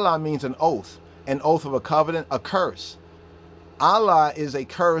means an oath of a covenant, a curse. Allah is a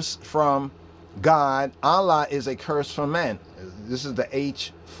curse from God. Allah is a curse from men. This is the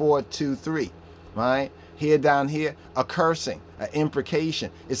H423, right? Here, down here, a cursing, an imprecation.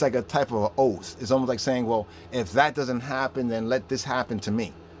 It's like a type of an oath. It's almost like saying, well, if that doesn't happen, then let this happen to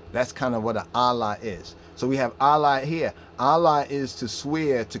me. That's kind of what an Allah is. So we have Allah here. Allah is to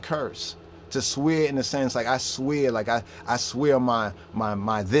swear, to curse. To swear in the sense like I swear, like I swear my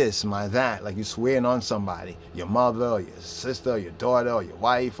this, my that, like you're swearing on somebody, your mother or your sister or your daughter or your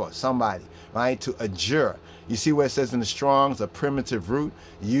wife or somebody, right? To adjure. You see where it says in the Strong's, a primitive root,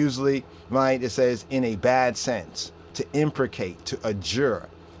 usually, right, it says in a bad sense, to imprecate, to adjure.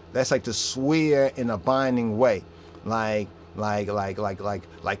 That's like to swear in a binding way, like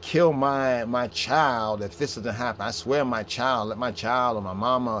kill my child if this doesn't happen. I swear my child, let my child or my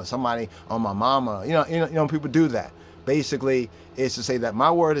mama or somebody on my mama. You know, people do that. Basically, it's to say that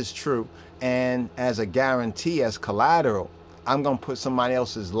my word is true, and as a guarantee, as collateral, I'm gonna put somebody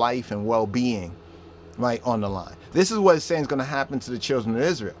else's life and well-being right on the line. This is what it's saying is gonna happen to the children of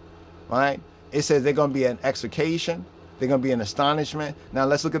Israel, right? It says they're gonna be an execution, They're going to be in astonishment. Now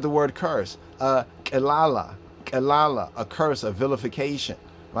let's look at the word curse. Kelala, a curse, a vilification,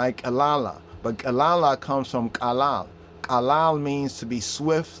 right? Kelala. But kelala comes from kalal. Kalal means to be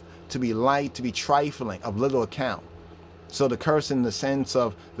swift, to be light, to be trifling, of little account. So the curse in the sense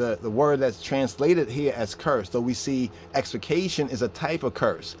of the word that's translated here as curse, though we see extrication is a type of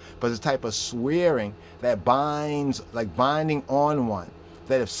curse, but it's a type of swearing that binds, like binding on one,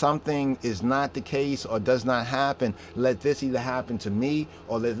 that if something is not the case or does not happen, let this either happen to me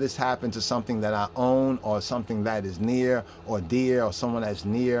or let this happen to something that I own or something that is near or dear or someone that's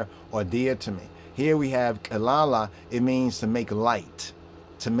near or dear to me. Here we have kelala. It means to make light,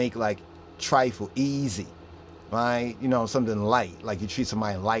 to make like trifle, easy. Right? You know, something light, like you treat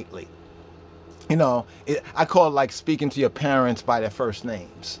somebody lightly. You know, I call it like speaking to your parents by their first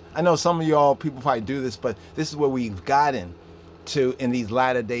names. I know some of y'all people probably do this, but this is where we've gotten to in these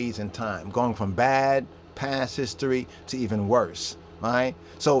latter days and time, going from bad past history to even worse. Right?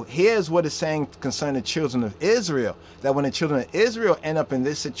 So here's what it's saying concerning the children of Israel, that when the children of Israel end up in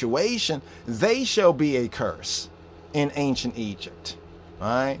this situation, they shall be a curse in ancient Egypt.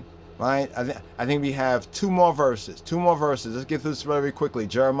 Right? Right? I think we have two more verses. Let's get through this very quickly.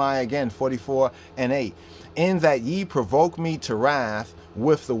 Jeremiah again, 44:8. In that ye provoke me to wrath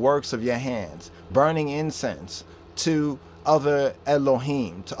with the works of your hands, burning incense to other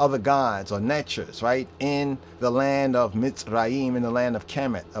Elohim, to other gods or netchers, right? In the land of Mitzrayim, in the land of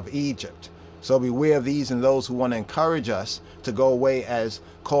Kemet, of Egypt. So beware of these and those who want to encourage us to go away as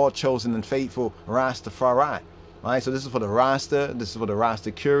called, chosen, and faithful Rastafari. Right, so this is for the Rasta, this is for the Rasta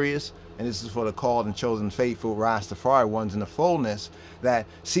curious, and this is for the called and chosen faithful Rastafari ones in the fullness. That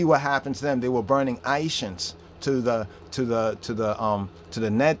see what happened to them. They were burning incense to the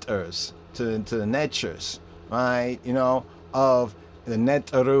netters, to the netchers, right? You know, of the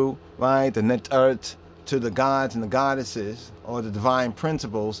neteru, right? The netert, to the gods and the goddesses or the divine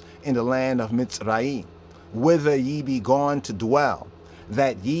principles in the land of Mitzrayim, whither ye be gone to dwell,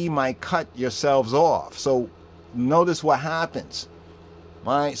 that ye might cut yourselves off. So notice what happens,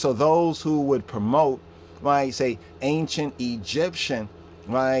 right? So those who would promote, right, say ancient Egyptian,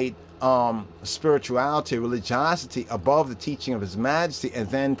 right, spirituality, religiosity above the teaching of His Majesty, and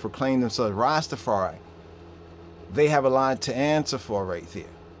then proclaim themselves Rastafari, they have a lot to answer for right there,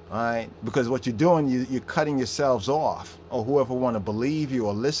 right? Because what you're doing, you're cutting yourselves off, or whoever want to believe you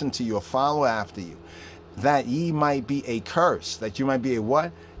or listen to you or follow after you, that ye might be a curse, that you might be a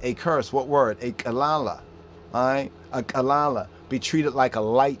what? A curse. What word? A kalala. Right? A kalala, be treated like a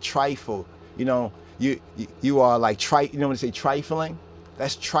light trifle. You know, you are like you know when they say trifling?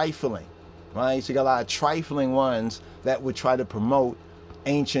 That's trifling, right? So you got a lot of trifling ones that would try to promote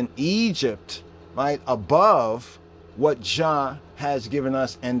ancient Egypt, right, above what Jah has given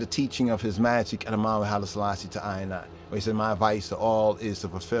us and the teaching of His Majesty Kadamawa Haile Selassie to I and I. Where He said, my advice to all is to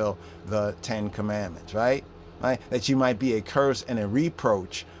fulfill the 10 commandments, right? Right? That you might be a curse and a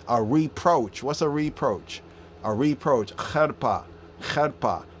reproach. A reproach. What's a reproach? A reproach, kharpa.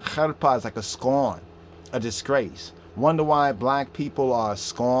 Kharpa is like a scorn, a disgrace. Wonder why black people are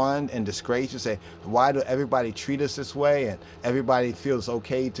scorned and disgraced. You say, why do everybody treat us this way? And everybody feels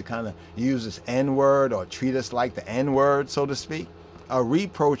okay to kind of use this N-word or treat us like the N-word, so to speak. A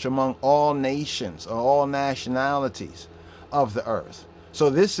reproach among all nations or all nationalities of the earth.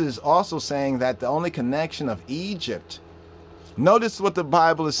 So this is also saying that the only connection of Egypt, notice what the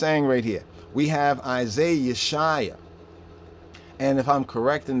Bible is saying right here. We have Isaiah, Yeshaya, and if I'm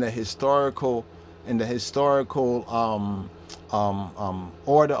correct in the historical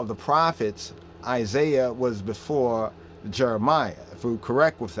order of the prophets, Isaiah was before Jeremiah. If we're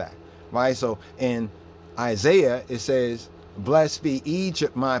correct with that, right? So in Isaiah it says, "Blessed be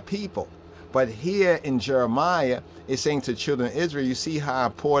Egypt, my people." But here in Jeremiah it's saying to the children of Israel, "You see how I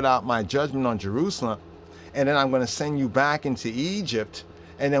poured out my judgment on Jerusalem, and then I'm going to send you back into Egypt."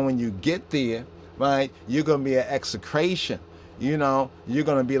 And then when you get there, right, you're going to be an execration. You know, you're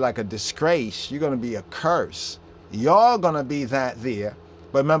going to be like a disgrace. You're going to be a curse. You're going to be that there.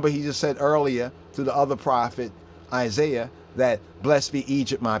 But remember, He just said earlier through the other prophet, Isaiah, that blessed be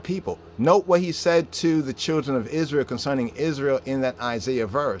Egypt, my people. Note what He said to the children of Israel concerning Israel in that Isaiah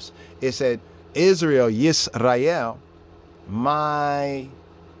verse. It said, Israel, Yisrael, my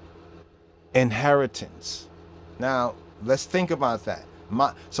inheritance. Now, let's think about that.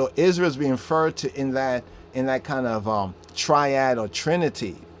 So Israel is being referred to in that kind of triad or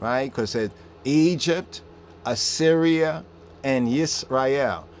trinity, right? Because it said Egypt, Assyria, and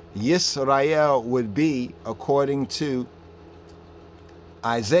Yisrael. Yisrael would be, according to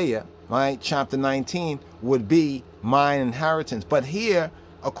Isaiah, right, chapter 19, would be mine inheritance. But here,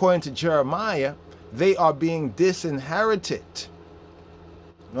 according to Jeremiah, they are being disinherited,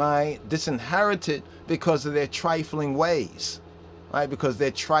 right? Disinherited because of their trifling ways, right? Because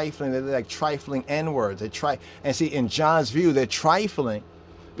they're trifling, they're like trifling N-words. And see, in John's view, they're trifling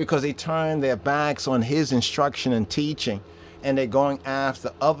because they turn their backs on his instruction and teaching, and they're going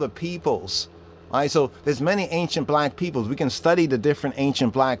after other people's. Right? So there's many ancient black peoples. We can study the different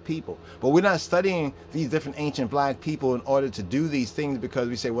ancient black people, but we're not studying these different ancient black people in order to do these things because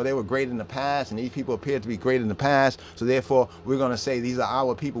we say, well, they were great in the past and these people appear to be great in the past, so therefore we're going to say these are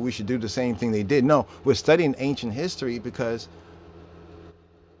our people, we should do the same thing they did. No, we're studying ancient history because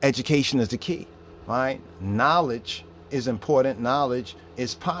education is the key, right? Knowledge is important. Knowledge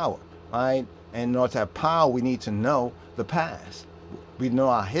is power, right? And in order to have power, we need to know the past. We know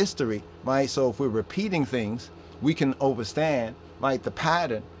our history, right? So if we're repeating things, we can understand, right, the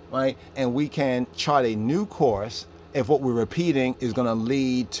pattern, right? And we can chart a new course if what we're repeating is going to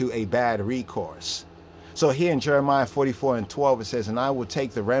lead to a bad recourse. So here in Jeremiah 44:12, it says, and I will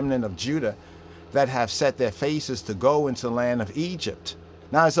take the remnant of Judah that have set their faces to go into the land of Egypt.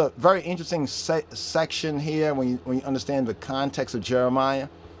 Now, it's a very interesting section here when you understand the context of Jeremiah,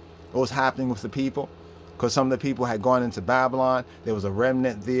 what was happening with the people. Because some of the people had gone into Babylon. There was a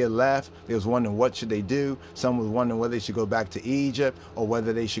remnant there left. They was wondering what should they do. Some was wondering whether they should go back to Egypt or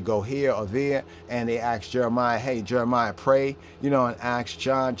whether they should go here or there. And they asked Jeremiah, hey, Jeremiah, pray, and ask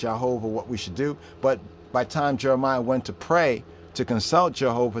Jehovah what we should do. But by the time Jeremiah went to pray, to consult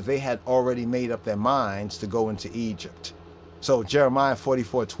Jehovah, they had already made up their minds to go into Egypt. So Jeremiah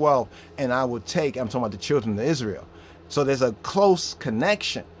 44:12, and I will take, I'm talking about the children of Israel. So there's a close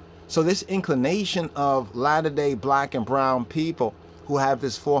connection. So this inclination of latter-day black and brown people who have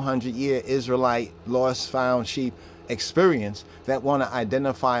this 400-year Israelite lost found sheep experience that want to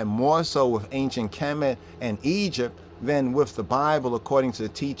identify more so with ancient Kemet and Egypt than with the Bible according to the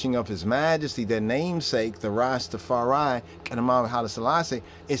teaching of His Majesty, their namesake, the Rastafari, Haile Selassie.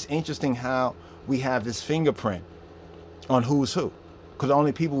 It's interesting how we have this fingerprint on who's who, because the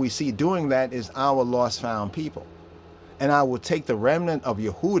only people we see doing that is our lost found people. And I will take the remnant of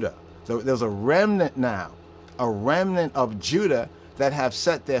Yehuda. So there's a remnant now, a remnant of Judah that have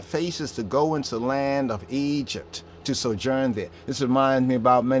set their faces to go into the land of Egypt, to sojourn there. This reminds me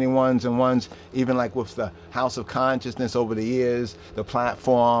about many ones and ones, even like with the House of Consciousness over the years, the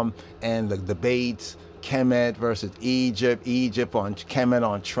platform and the debates, Kemet versus Egypt, Egypt on Kemet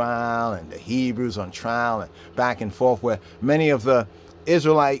on trial, and the Hebrews on trial, and back and forth, where many of the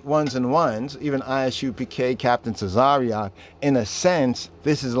Israelite ones and ones, even ISUPK, Captain Cesariak, in a sense,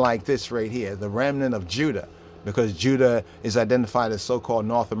 this is like this right here, the remnant of Judah, because Judah is identified as so-called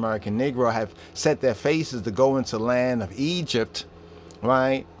North American Negro, have set their faces to go into the land of Egypt,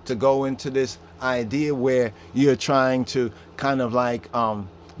 right? To go into this idea where you're trying to kind of like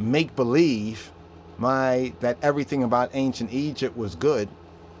make believe, right, that everything about ancient Egypt was good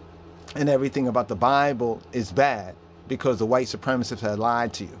and everything about the Bible is bad, because the white supremacists had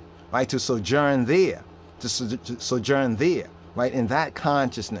lied to you, right? To sojourn there, right? In that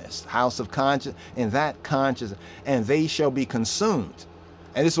consciousness, house of conscience, in that consciousness, and they shall be consumed.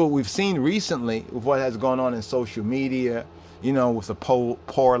 And this is what we've seen recently with what has gone on in social media, with the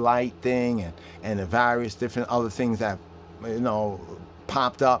poor light thing and the various different other things that,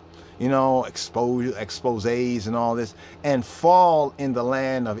 popped up, exposés and all this, and fall in the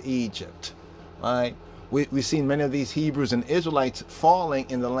land of Egypt, right? We've seen many of these Hebrews and Israelites falling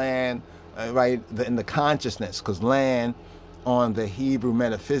in the land, right, in the consciousness, because land on the Hebrew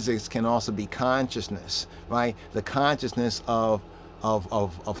metaphysics can also be consciousness, right? The consciousness of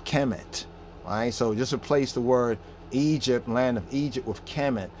Kemet, right? So just replace the word Egypt, land of Egypt, with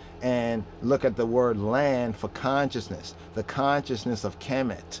Kemet, and look at the word land for consciousness, the consciousness of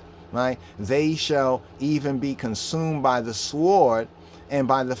Kemet, right? They shall even be consumed by the sword and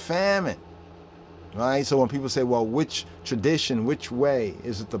by the famine. Right? So when people say, well, which tradition, which way?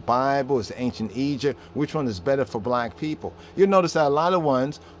 Is it the Bible? Is it ancient Egypt? Which one is better for black people? You'll notice that a lot of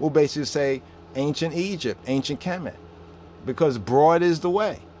ones will basically say ancient Egypt, ancient Kemet, because broad is the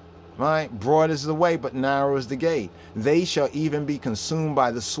way, right? Broad is the way, but narrow is the gate. They shall even be consumed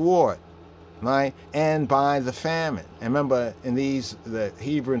by the sword, right? And by the famine. And remember, in the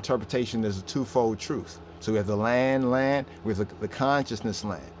Hebrew interpretation, there's a twofold truth. So we have the land, we have the consciousness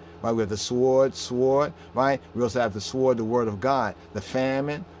land. Right, we have the sword, right? We also have the sword, the word of God. The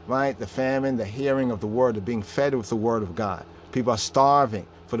famine, right? The famine, the hearing of the word, of being fed with the word of God. People are starving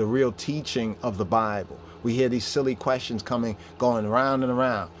for the real teaching of the Bible. We hear these silly questions going around and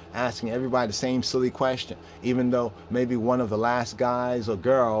around, asking everybody the same silly question, even though maybe one of the last guys or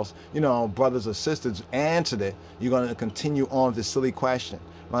girls, brothers or sisters answered it. You're going to continue on with this silly question.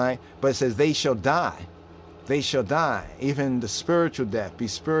 right? But it says they shall die. They shall die. Even the spiritual death, be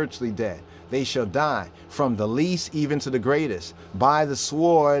spiritually dead. They shall die, from the least even to the greatest, by the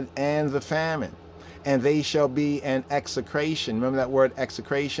sword and the famine. And they shall be an execration. Remember that word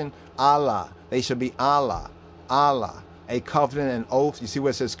execration? Allah. They shall be Allah. Allah. A covenant and oath. You see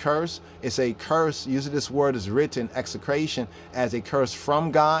where it says curse? It's a curse. Usually this word is written, execration, as a curse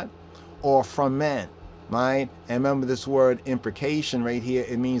from God or from man. Right? And remember this word imprecation right here,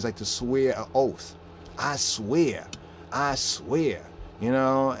 it means like to swear an oath. I swear, you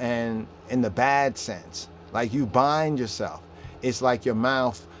know, and in the bad sense, like you bind yourself. It's like your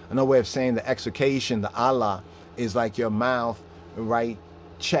mouth, another way of saying the execation, the Allah, is like your mouth, right,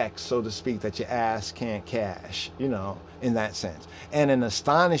 checks, so to speak, that your ass can't cash, you know, in that sense. And an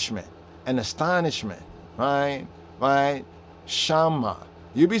astonishment, right, Shama.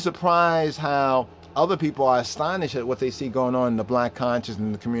 You'd be surprised how other people are astonished at what they see going on in the black consciousness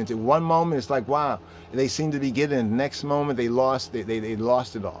in the community. One moment it's like, wow, they seem to be getting it. The next moment they lost it. They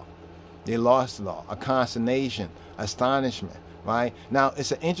lost it all. They lost it all. A consternation, astonishment, right? Now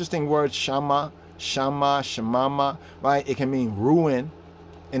it's an interesting word, shama, shamama, right? It can mean ruin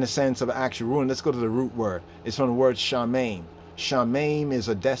in the sense of actual ruin. Let's go to the root word. It's from the word shamaim. Shamaim is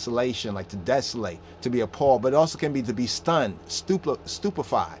a desolation, like to desolate, to be appalled, but it also can be to be stunned,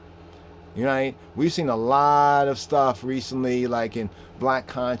 stupefied. You know, we've seen a lot of stuff recently, like in black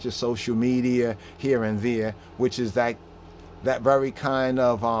conscious social media here and there, which is that very kind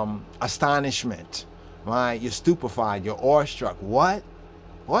of astonishment, right? You're stupefied, you're awestruck. What?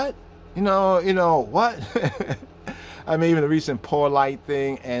 You know what? I mean, even the recent poor light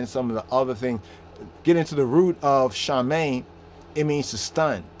thing and some of the other things. Get into the root of shamaim, it means to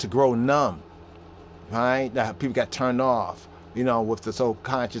stun, to grow numb, right? That people got turned off, you know, with the soul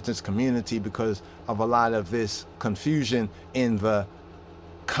consciousness community because of a lot of this confusion in the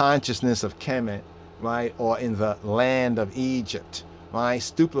consciousness of Kemet, right? Or in the land of Egypt, right?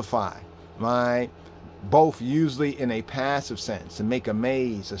 Stupefy, right? Both usually in a passive sense, to make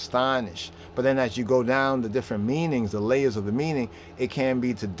amazed, astonish. But then as you go down the different meanings, the layers of the meaning, it can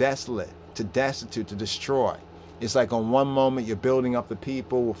be to desolate, to destitute, to destroy. It's like on one moment you're building up the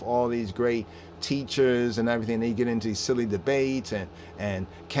people with all these great teachers and everything. They get into these silly debates and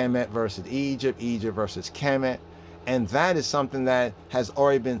Kemet versus Egypt, Egypt versus Kemet. And that is something that has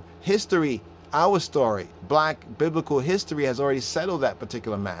already been history, our story, black biblical history has already settled that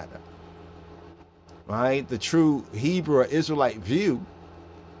particular matter. Right? The true Hebrew or Israelite view,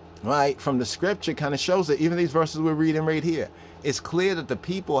 right, from the scripture kind of shows that even these verses we're reading right here, it's clear that the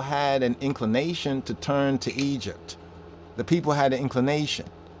people had an inclination to turn to Egypt. The people had an inclination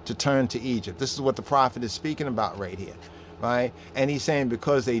to turn to Egypt. This is what the prophet is speaking about right here, right? And he's saying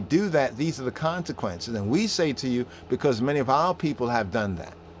because they do that, these are the consequences. And we say to you, because many of our people have done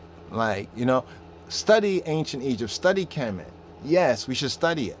that. Like, you know, study ancient Egypt, study Kemet. Yes, we should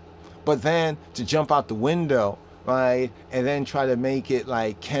study it. But then to jump out the window, right, and then try to make it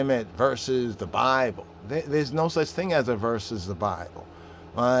like Kemet versus the Bible. There's no such thing as a versus the Bible,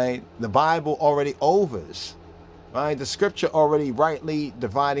 right? The Bible already overs, right? The scripture already rightly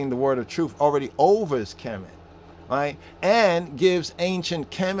dividing the word of truth already overs Kemet, right? And gives ancient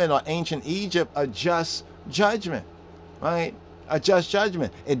Kemet or ancient Egypt a just judgment, right? A just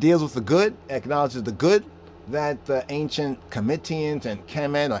judgment. It deals with the good, acknowledges the good that the ancient Kemetians and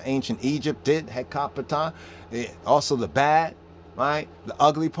Kemet or ancient Egypt did, Hekapata, also the bad, right? The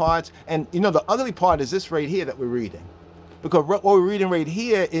ugly parts. And you know, the ugly part is this right here that we're reading. Because what we're reading right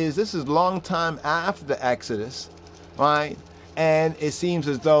here is, this is long time after the Exodus, right? And it seems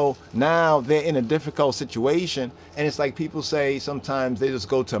as though now they're in a difficult situation. And it's like people say sometimes they just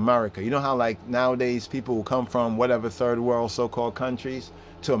go to America. You know how like nowadays people will come from whatever third world so-called countries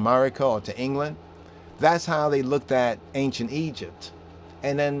to America or to England? That's how they looked at ancient Egypt.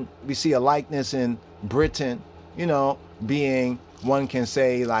 And then we see a likeness in Britain, you know, being, one can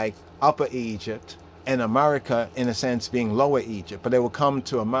say, like Upper Egypt, and America, in a sense, being Lower Egypt. But they will come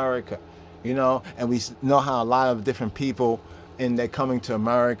to America, you know, and we know how a lot of different people, in their coming to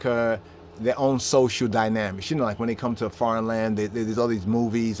America, their own social dynamics. You know, like when they come to a foreign land, there's all these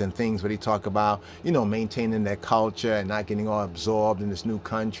movies and things where they talk about, you know, maintaining their culture and not getting all absorbed in this new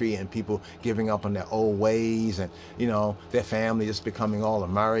country, and people giving up on their old ways, and, you know, their family just becoming all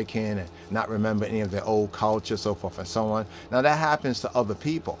American and not remember any of their old culture, so forth and so on. Now that happens to other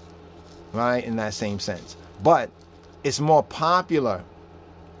people, right, in that same sense. But it's more popular,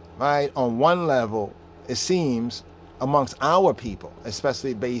 right, on one level, it seems, amongst our people,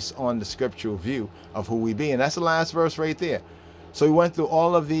 especially based on the scriptural view of who we be. And that's the last verse right there. So we went through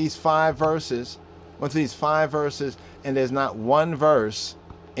all of these 5 verses, and there's not one verse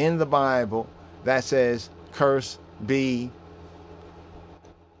in the Bible that says, "Curse be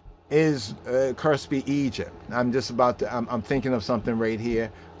curse be Egypt." I'm just about to. I'm thinking of something right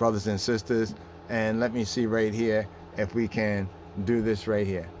here, brothers and sisters, and let me see right here if we can do this right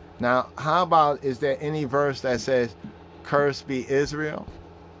here. Now, how about, is there any verse that says, "Curse be Israel"?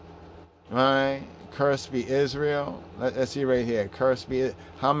 Right? Curse be Israel. Let's see right here. Curse be.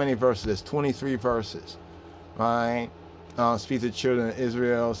 How many verses? There's 23 verses. Right? Speak to the children of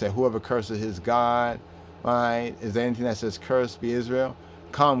Israel. Say, whoever curses his God. Right? Is there anything that says, "Curse be Israel"?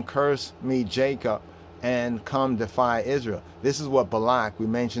 Come, curse me, Jacob, and come defy Israel. This is what Balak, we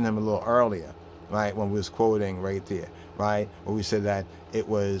mentioned him a little earlier, right? When we was quoting right there, right? Where we said that it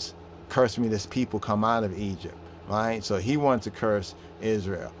was, "Curse me, this people come out of Egypt," right? So he wanted to curse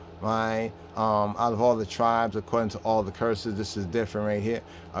Israel, right? Out of all the tribes, according to all the curses, this is different right here.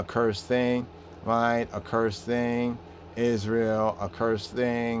 A cursed thing, right? A cursed thing, Israel, a cursed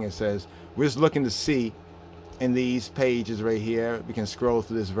thing. It says, we're just looking to see in these pages right here. We can scroll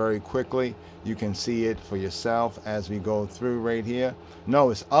through this very quickly. You can see it for yourself as we go through right here. No,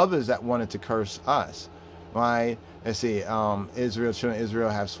 it's others that wanted to curse us, right? Let's see. Israel, children of Israel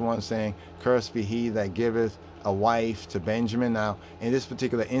have sworn, saying, "Cursed be he that giveth a wife to Benjamin." Now, in this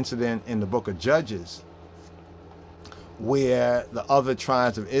particular incident in the book of Judges, where the other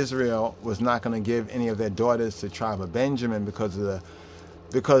tribes of Israel was not going to give any of their daughters to the tribe of Benjamin because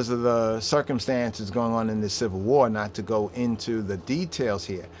of the circumstances going on in this civil war, not to go into the details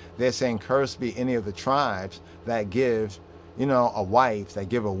here. They're saying, "Cursed be any of the tribes that give, a wife, that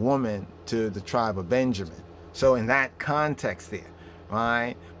give a woman to the tribe of Benjamin." So in that context there,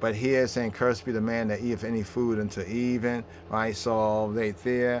 right? But here saying, "Cursed be the man that eateth any food unto even," right? So right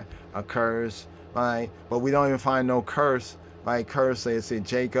there, a curse, right? But we don't even find no curse, right? Curse, they say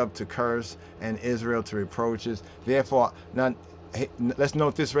Jacob to curse and Israel to reproaches. Therefore, none. Hey, let's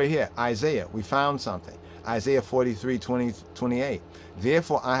note this right here. Isaiah, we found something. Isaiah 43, 20, 28.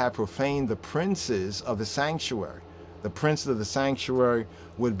 "Therefore I have profaned the princes of the sanctuary." The princes of the sanctuary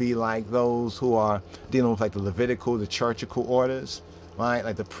would be like those who are dealing with like the Levitical, the churchical orders, right?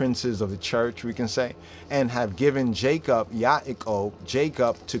 Like the princes of the church, we can say. "And have given Jacob, Yaakov,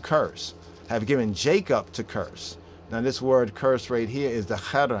 Jacob to curse." Have given Jacob to curse. Now this word curse right here is the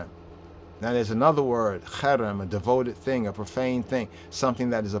cherem. Now there's another word, cherem, a devoted thing, a profane thing, something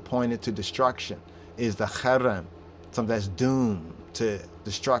that is appointed to destruction, is the cherem, something that's doomed to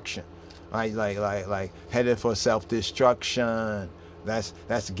destruction, right? Like headed for self-destruction.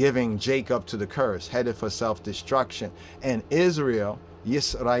 That's giving Jacob to the curse, headed for self-destruction, and Israel,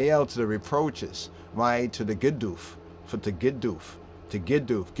 Yisrael, to the reproaches, right? To the gidduf,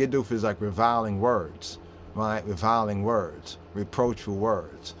 Gidduf is like reviling words, right? Reviling words, reproachful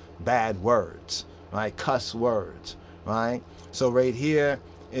words, bad words, right? Cuss words, right? So right here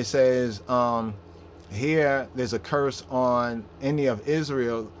it says, here there's a curse on any of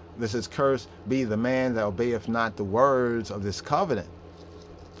Israel. This is, "Cursed be the man that obeyeth not the words of this covenant."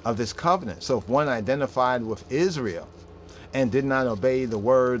 So if one identified with Israel and did not obey the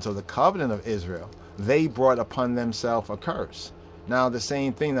words of the covenant of Israel, they brought upon themselves a curse. Now the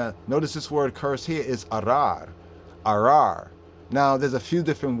same thing, now notice this word curse here is arar. Now there's a few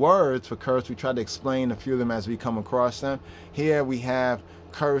different words for curse. We try to explain a few of them as we come across them. Here we have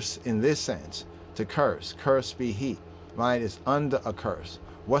curse in this sense, to curse. Cursed be he, right? It's under a curse.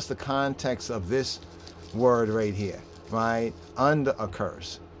 What's the context of this word right here, right? Under a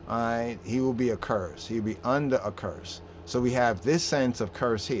curse, right? He will be a curse. He'll be under a curse. So we have this sense of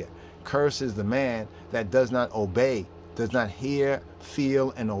curse here. Curse is the man that does not obey, does not hear,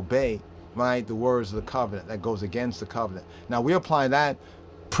 feel, and obey, right, the words of the covenant, that goes against the covenant. Now we apply that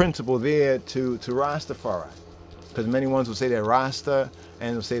principle there to Rastafari, because many ones will say they're Rasta,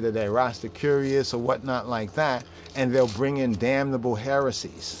 and they'll say that they're Rasta curious or whatnot like that, and they'll bring in damnable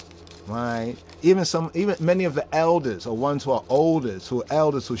heresies, right? Even many of the elders, or ones who are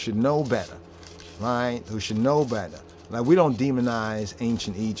elders who should know better, right? Who should know better. Like, we don't demonize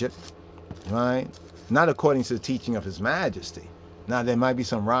ancient Egypt, right? Not according to the teaching of His Majesty. Now, there might be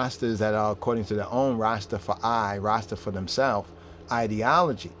some Rastas that are according to their own Rastafari, Rasta for themselves,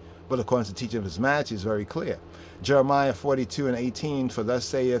 ideology. But according to the teaching of His Majesty, it's very clear. Jeremiah 42:18, "For thus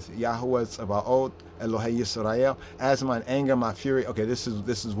saith Yahweh Sabaoth, Elohei Yisrael, as mine anger, my fury." Okay, this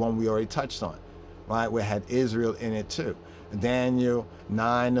is one we already touched on, right? We had Israel in it too. Daniel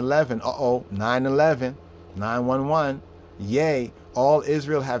 9:11. 9:11, 9:11. "Yea, all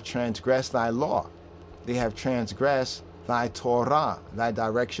Israel have transgressed thy law. They have transgressed thy Torah, thy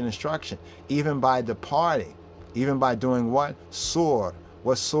direction, instruction, even by departing, even by doing what? Sword.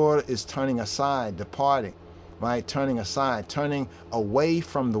 What sword is turning aside, departing, right? Turning aside, turning away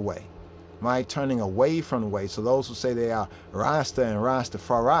from the way, right? Turning away from the way. So those who say they are Rasta and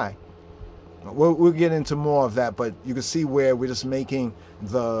Rastafari, we'll get into more of that, but you can see where we're just making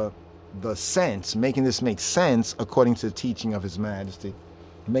the sense, making this make sense according to the teaching of His Majesty,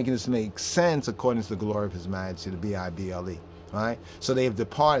 making this make sense according to the glory of His Majesty, the Bible, right? So they've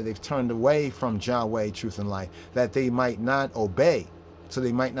departed, they've turned away from Yahweh, truth and light, that they might not obey. So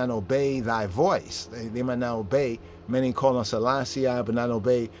they might not obey thy voice. They might not obey, many call on Selassie, but not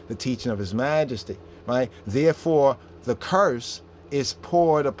obey the teaching of His Majesty, right? Therefore, the curse is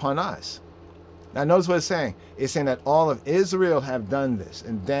poured upon us. Now notice what it's saying. It's saying that all of Israel have done this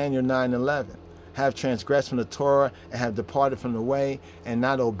in Daniel 9:11, have transgressed from the Torah and have departed from the way and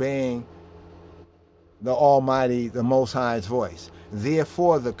not obeying the Almighty, the Most High's voice.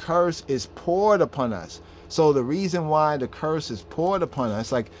 Therefore, the curse is poured upon us. So the reason why the curse is poured upon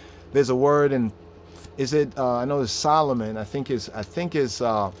us, like there's a word in, is it? I know it's Solomon. I think is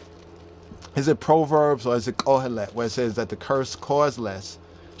it Proverbs or is it Kohelet, where it says that the curse causeless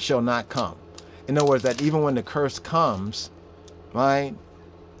shall not come. In other words, that even when the curse comes, right?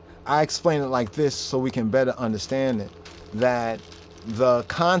 I explain it like this so we can better understand it. That the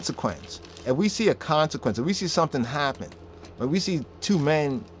consequence, if we see a consequence, if we see something happen, if we see two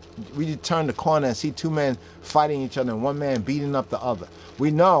men, we turn the corner and see two men fighting each other and one man beating up the other, we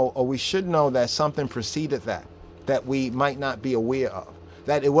know, or we should know, that something preceded that we might not be aware of.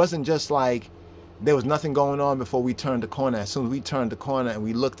 That it wasn't just like there was nothing going on before we turned the corner. As soon as we turned the corner and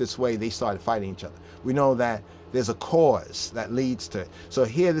we looked this way, they started fighting each other. We know that there's a cause that leads to it. So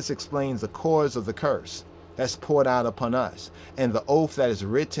here this explains the cause of the curse that's poured out upon us, and the oath that is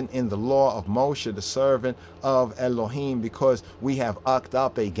written in the law of Moshe, the servant of Elohim, because we have ucked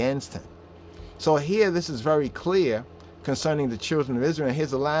up against him. So here this is very clear concerning the children of Israel. And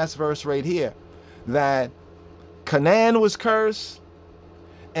here's the last verse right here, that Canaan was cursed,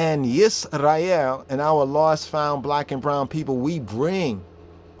 and Yisrael, and our lost, found, black and brown people, we bring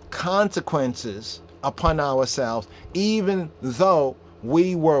consequences upon ourselves, even though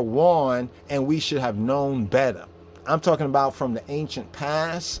we were warned and we should have known better. I'm talking about from the ancient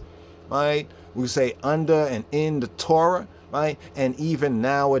past, right? We say under and in the Torah, right? And even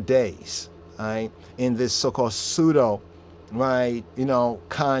nowadays, right? In this so-called pseudo, right?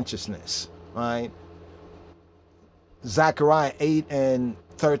 Consciousness, right? Zechariah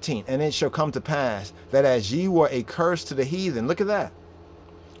 8:13, and it shall come to pass that as ye were a curse to the heathen, look at that,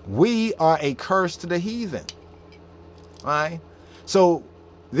 we are a curse to the heathen, right? So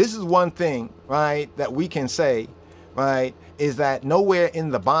this is one thing, right, that we can say, right, is that nowhere in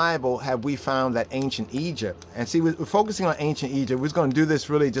the Bible have we found that ancient Egypt, and see, we're focusing on ancient Egypt. We're going to do this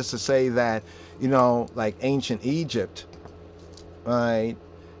really just to say that, like ancient Egypt, right,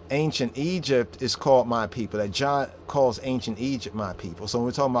 ancient Egypt is called my people, that John calls ancient Egypt my people. So when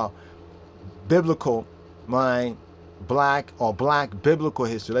we're talking about biblical, right, black biblical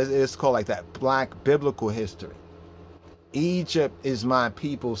history, it's called like that, black biblical history. Egypt is my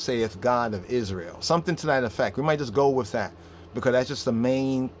people, saith God of Israel. Something to that effect. We might just go with that because that's just the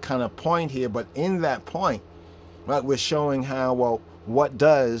main kind of point here. But in that point, right, we're showing how, well, what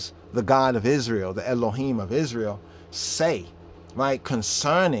does the God of Israel, the Elohim of Israel, say, right,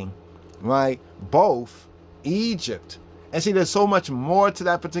 concerning, right, both Egypt. And see, there's so much more to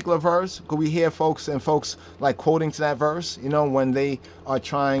that particular verse. Could we hear folks like quoting to that verse, when they are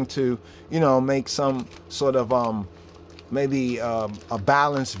trying to, make some sort of maybe a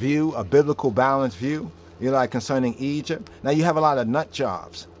balanced view, a biblical balanced view, like concerning Egypt. Now you have a lot of nut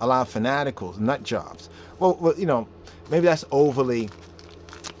jobs, a lot of fanaticals, nut jobs. Well, maybe that's overly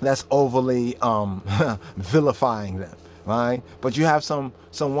vilifying them, right? But you have some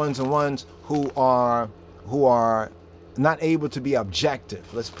ones and ones who are not able to be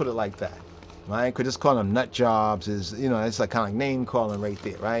objective. Let's put it like that, right? Could just call them nut jobs is, it's like kind of like name calling right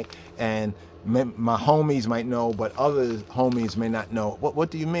there, right? And my homies might know, but other homies may not know. What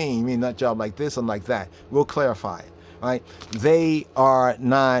do you mean? You mean nut job like this and like that? We'll clarify it, right? They are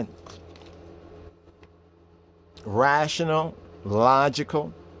not rational,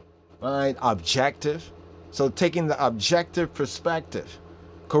 logical, right? Objective. So taking the objective perspective.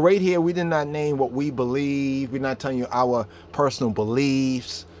 Because right here, we did not name what we believe. We're not telling you our personal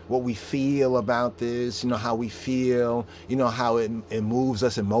beliefs, what we feel about this, how we feel, how it moves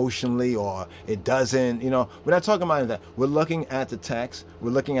us emotionally or it doesn't, we're not talking about that. We're looking at the text, we're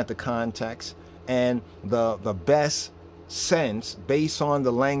looking at the context and the best sense based on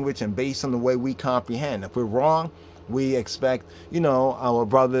the language and based on the way we comprehend. If we're wrong, we expect, our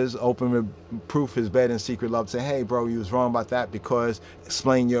brothers open reproof his bed in secret love, say, hey bro, you was wrong about that because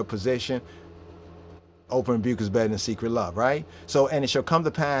explain your position. Open rebuke is better than secret love, right? So, and it shall come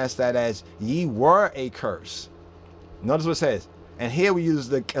to pass that as ye were a curse. Notice what it says. And here we use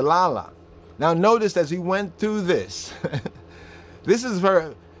the kelala. Now notice as we went through this, this is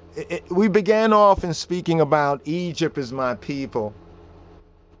where we began off in speaking about Egypt is my people,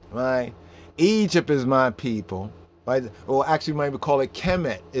 right? Egypt is my people, right? Or actually, maybe call it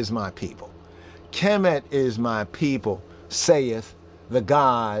KEMET is my people. KEMET is my people, saith the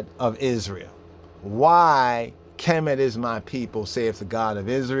God of Israel. Why KEMET is my people, saith the God of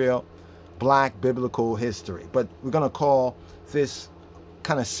Israel? Black biblical history. But we're going to call this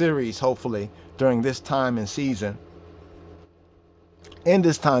kind of series, hopefully, during this time and season, in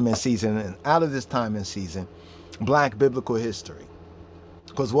this time and season, and out of this time and season, Black biblical history.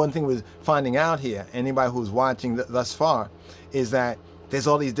 Because one thing we're finding out here, anybody who's watching thus far, is that there's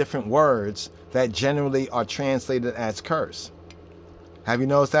all these different words that generally are translated as curse. Have you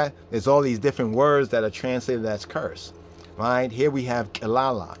noticed that? There's all these different words that are translated as curse. Right? Here we have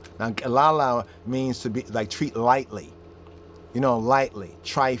kelala. Now, kelala means to be like treat lightly. You know, lightly,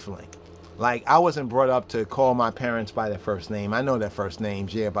 trifling. Like, I wasn't brought up to call my parents by their first name. I know their first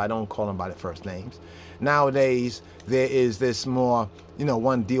names, yeah, but I don't call them by their first names. Nowadays, there is this more, you know,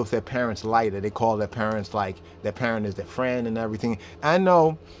 one deal with their parents lighter. They call their parents like their parent is their friend and everything. I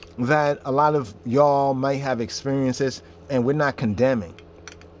know that a lot of y'all might have experiences, and we're not condemning.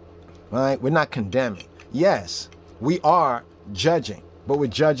 Right? We're not condemning. Yes, we are judging, but we're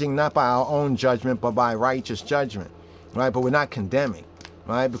judging not by our own judgment, but by righteous judgment. Right? But we're not condemning.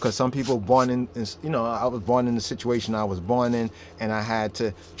 Right? Because some people born in, you know, I was born in the situation I was born in, and I had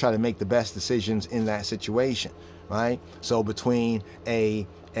to try to make the best decisions in that situation. Right? So between a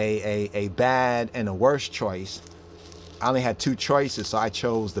bad and a worse choice, I only had two choices, so I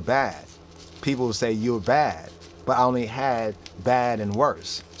chose the bad. People will say you're bad, but I only had bad and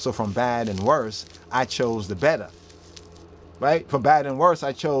worse. So from bad and worse, I chose the better. Right? From bad and worse,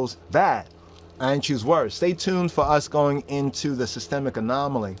 I chose bad. I didn't choose worse. Stay tuned for us going into the systemic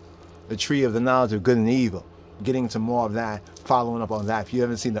anomaly, the tree of the knowledge of good and evil. Getting to more of that, following up on that. If you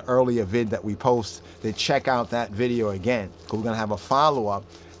haven't seen the earlier vid that we post, then check out that video again, because we're going to have a follow-up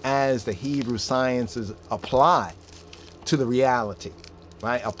as the Hebrew sciences apply to the reality,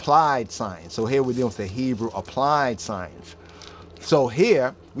 right? Applied science. So here we're dealing with the Hebrew applied science. So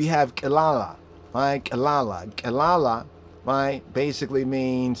here we have kelala, right? Kelala, right? Basically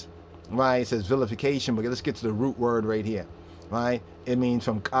means, right? It says vilification, but let's get to the root word right here, right? It means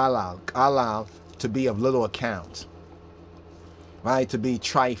from kalal, to be of little account, right? To be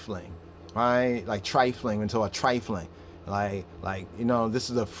trifling, right? Like trifling into a trifling, like you know, this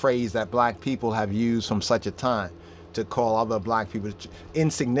is a phrase that black people have used from such a time to call other black people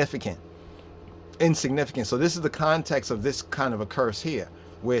insignificant. So this is the context of this kind of a curse here,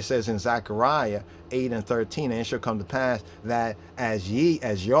 where it says in Zechariah 8:13, and it shall come to pass that as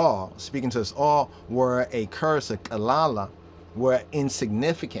y'all, speaking to us all, were a curse, a kalala, were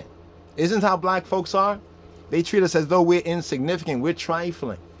insignificant. Isn't how black folks are? They treat us as though we're insignificant, we're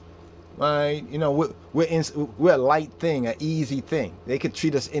trifling. Right? You know, we're a light thing, an easy thing. They could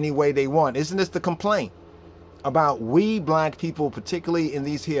treat us any way they want. Isn't this the complaint about we black people, particularly in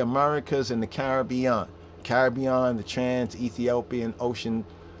these here Americas and the Caribbean, the trans-Ethiopian ocean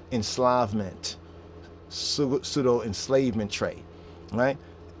enslavement, pseudo-enslavement trade, right?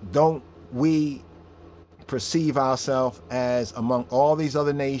 Don't we perceive ourselves as among all these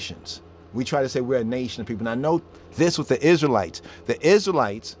other nations? We try to say we're a nation of people. Now note this with the Israelites. The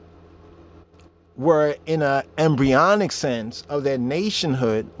Israelites were in an embryonic sense of their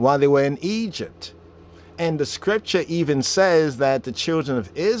nationhood while they were in Egypt. And the scripture even says that the children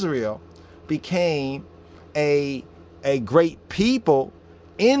of Israel became a great people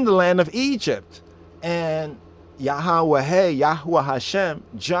in the land of Egypt. And Yahweh Hashem,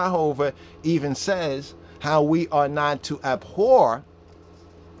 Jehovah, even says how we are not to abhor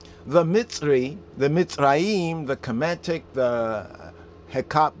the Mitzraim, the Kemetic, the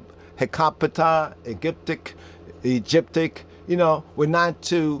Hekapata, Egyptic, you know, we're not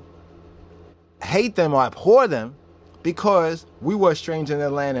to hate them or abhor them, because we were strangers in their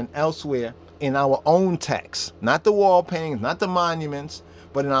land and elsewhere in our own text, not the wall paintings, not the monuments,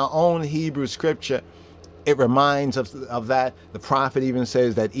 but in our own Hebrew scripture. It reminds us of that. The prophet even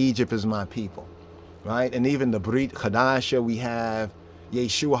says that Egypt is my people, right? And even the Brit Chadasha, we have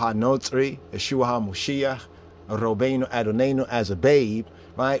Yeshua HaNotzri, Yeshua HaMoshiach, Robeinu Adonenu as a babe,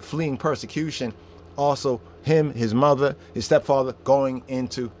 right? Fleeing persecution. Also him, his mother, his stepfather going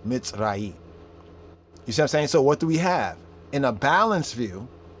into Mitzrayim. You see what I'm saying? So what do we have? In a balanced view,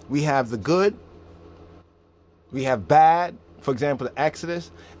 we have the good, we have bad, for example, the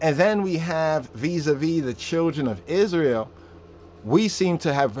Exodus, and then we have vis-a-vis the children of Israel, we seem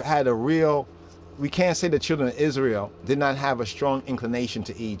to have had a real, we can't say the children of Israel did not have a strong inclination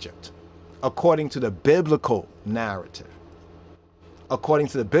to Egypt, according to the biblical narrative. According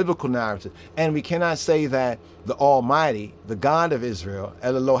to the biblical narrative. And we cannot say that the Almighty, the God of Israel,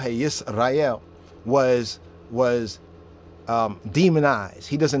 El Elohe Yisrael, was demonized.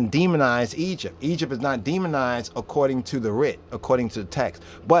 He doesn't demonize Egypt. Egypt is not demonized according to the writ, according to the text.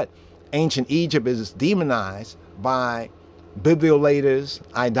 But ancient Egypt is demonized by bibliolators,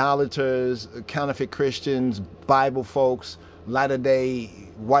 idolaters, counterfeit Christians, Bible folks, latter-day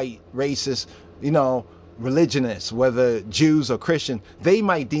white racists, you know, religionists, whether Jews or Christian. They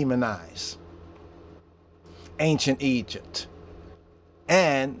might demonize ancient Egypt.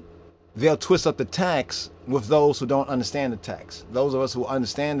 And they'll twist up the text with those who don't understand the text. Those of us who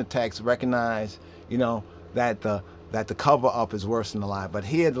understand the text recognize, you know, that the cover up is worse than the lie. But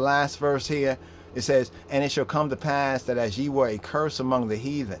here, the last verse here, it says, and it shall come to pass that as ye were a curse among the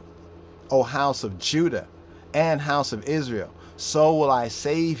heathen, O house of Judah and house of Israel, so will I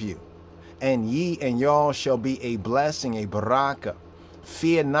save you. And ye and y'all shall be a blessing, a baraka.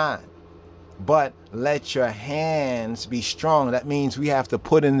 Fear not, but let your hands be strong. That means we have to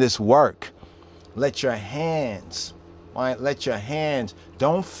put in this work. Let your hands, right? Let your hands,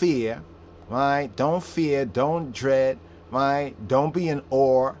 don't fear, right? Don't fear, don't dread, right? Don't be in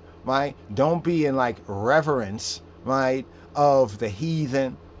awe, right? Don't be in like reverence, right? Of the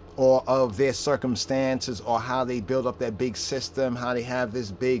heathen or of their circumstances or how they build up that big system, how they have this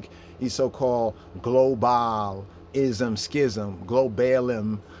big, so-called globalism, schism,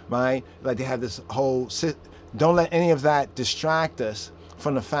 globalism, right? Like they have this whole, don't let any of that distract us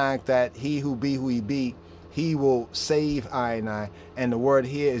from the fact that he who be who he be, he will save I and I. And the word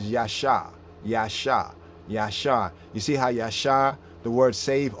here is Yasha, Yasha, Yasha. You see how Yasha, the word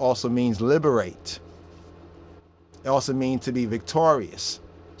save, also means liberate. It also means to be victorious.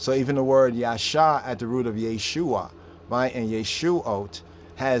 So even the word Yasha at the root of Yeshua, right, and Yeshuot,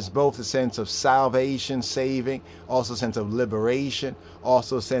 has both a sense of salvation, saving, also a sense of liberation,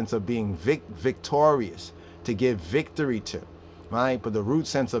 also a sense of being victorious, to give victory to, right? But the root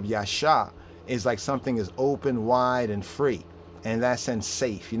sense of Yasha is like something is open, wide, and free. And in that sense,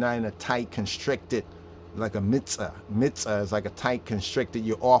 safe. You're not in a tight, constricted, like a mitzvah. Mitzvah is like a tight, constricted,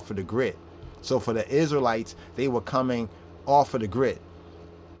 you're off of the grid. So for the Israelites, they were coming off of the grid.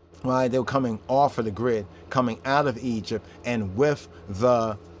 Right, they were coming off of the grid, coming out of Egypt, and with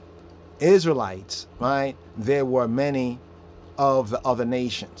the Israelites, right, there were many of the other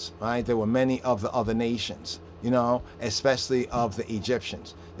nations, right? There were many of the other nations, you know, especially of the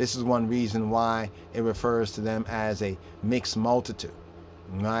Egyptians. This is one reason why it refers to them as a mixed multitude,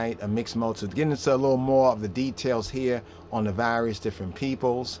 right? A mixed multitude. Getting into a little more of the details here on the various different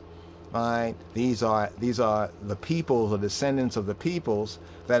peoples. Right? These are the peoples or descendants of the peoples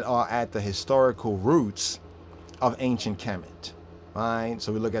that are at the historical roots of ancient Kemet. Right?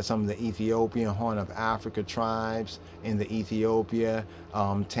 So we look at some of the Ethiopian Horn of Africa tribes in the Ethiopia,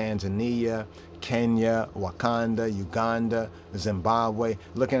 Tanzania, Kenya, Wakanda, Uganda, Zimbabwe,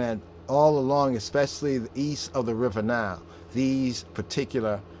 looking at all along, especially the east of the River Nile, these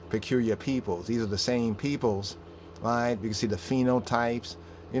particular peculiar peoples. These are the same peoples, right? You can see the phenotypes,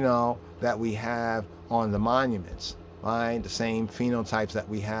 you know, that we have on the monuments, right? The same phenotypes that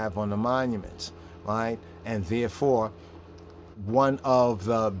we have on the monuments, right? And therefore, one of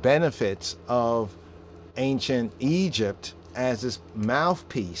the benefits of ancient Egypt as this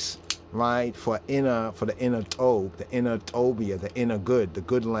mouthpiece, right, for the inner Tob, the inner Tobia, the inner good, the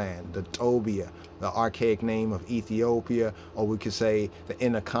good land, the Tobia, the archaic name of Ethiopia, or we could say the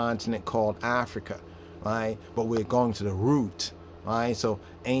inner continent called Africa, right? But we're going to the root. Right, so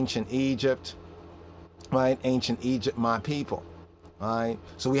ancient Egypt, right? Ancient Egypt, my people, right?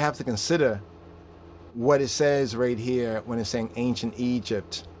 So we have to consider what it says right here when it's saying ancient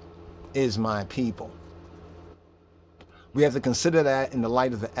Egypt is my people. We have to consider that in the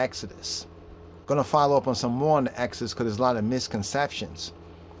light of the Exodus. Going to follow up on some more on the Exodus because there's a lot of misconceptions,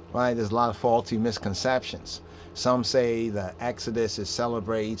 right? There's a lot of faulty misconceptions. Some say the Exodus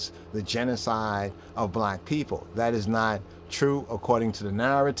celebrates the genocide of black people. That is not true according to the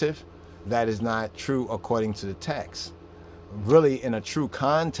narrative. That is not true according to the text. Really, in a true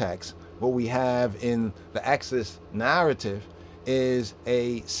context, what we have in the Exodus narrative is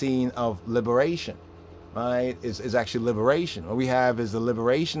a scene of liberation, right? Is actually liberation. What we have is the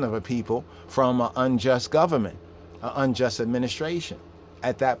liberation of a people from an unjust government, an unjust administration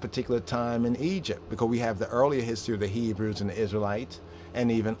at that particular time in Egypt, because we have the earlier history of the Hebrews and the Israelites,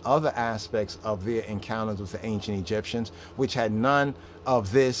 and even other aspects of their encounters with the ancient Egyptians, which had none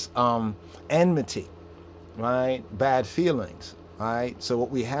of this enmity, right? Bad feelings, right? So what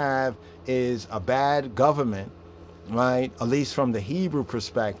we have is a bad government, right? At least from the Hebrew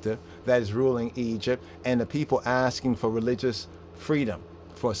perspective, that is ruling Egypt, and the people asking for religious freedom,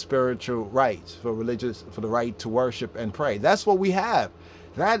 for spiritual rights, for the right to worship and pray. That's what we have.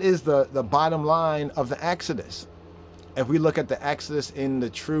 That is the bottom line of the Exodus. If we look at the Exodus in the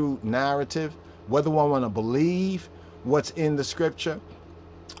true narrative, whether one want to believe what's in the scripture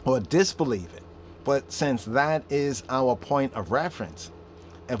or disbelieve it, but since that is our point of reference,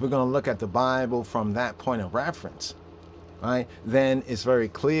 if we're going to look at the Bible from that point of reference, right, then it's very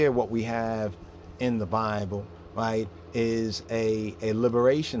clear what we have in the Bible, right, is a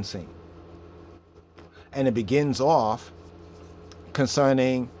liberation scene. And it begins off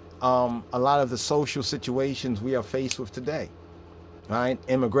concerning a lot of the social situations we are faced with today, right?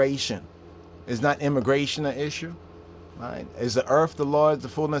 Immigration. Is not immigration an issue? Right? Is the earth the Lord's, the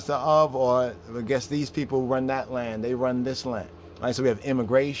fullness thereof, or I guess these people run that land, they run this land, right? So we have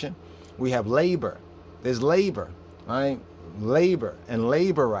immigration, we have labor. There's labor, right? Labor and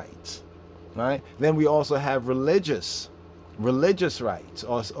labor rights, right? Then we also have religious rights,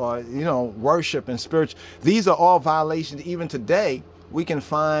 or you know, worship and spiritual. These are all violations even today we can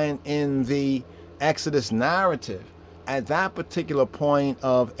find in the Exodus narrative at that particular point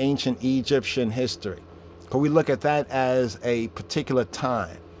of ancient Egyptian history. But we look at that as a particular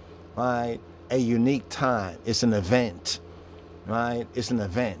time, right? A unique time. It's an event, right? It's an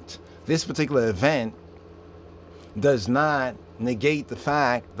event. This particular event does not negate the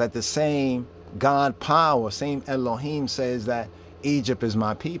fact that the same God power, same Elohim says that Egypt is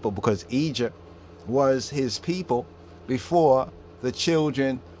my people, because Egypt was his people before the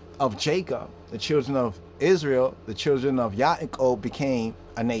children of Jacob, the children of Israel, the children of Yaakov became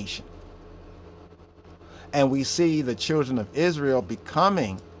a nation. And we see the children of Israel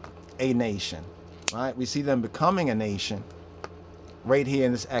becoming a nation, right? We see them becoming a nation right here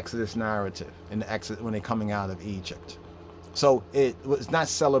in this Exodus narrative, in the Exodus when they're coming out of Egypt. So it was not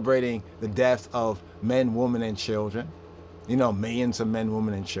celebrating the death of men, women, and children, you know, millions of men,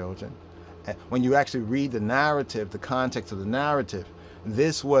 women, and children. When you actually read the narrative, the context of the narrative,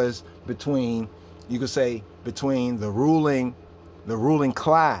 this was between, you could say, between the ruling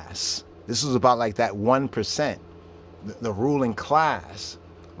class. This was about like that 1%, the ruling class,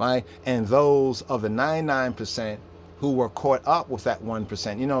 right? And those of the 99% who were caught up with that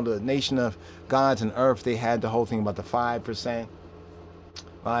 1%. You know, the nation of gods and earth, they had the whole thing about the 5%,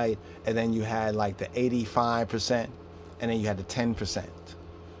 right? And then you had like the 85%, and then you had the 10%,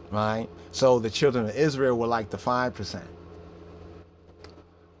 right? So the children of Israel were like the 5%.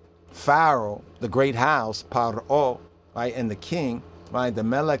 Pharaoh, the great house, Paro, right, and the king, right, the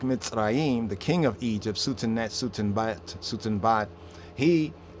Melech Mitzrayim, the king of Egypt, Sutanbat,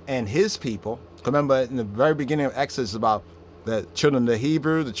 he and his people. Remember, in the very beginning of Exodus, about the children of the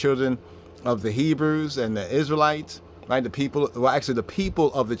Hebrews, the children of the Hebrews and the Israelites, right? The people, well, actually the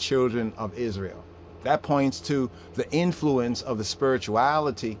people of the children of Israel. That points to the influence of the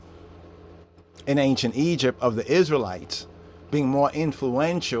spirituality in ancient Egypt of the Israelites being more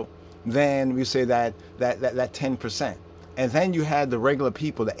influential than, we say, that 10%. And then you had the regular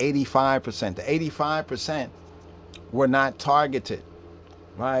people, the 85%. The 85% were not targeted,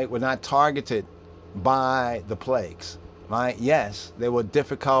 right? Were not targeted by the plagues, right? Yes, there were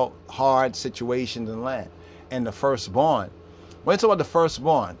difficult, hard situations in the land. And the firstborn, when it's about the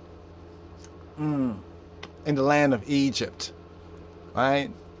firstborn in the land of Egypt,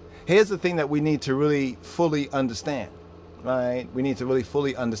 right? Here's the thing that we need to really fully understand, right? We need to really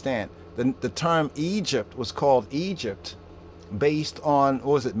fully understand. The term Egypt was called Egypt based on,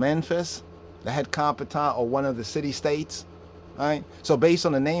 what was it, Memphis, the head capital, or one of the city-states, right? So based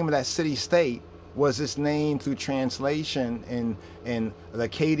on the name of that city-state, was this name through translation, in the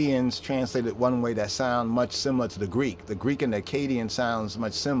Akkadians translated one way that sound much similar to the Greek. The Greek and the Akkadian sounds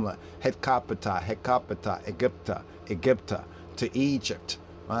much similar. Het capita, Egypta, to Egypt,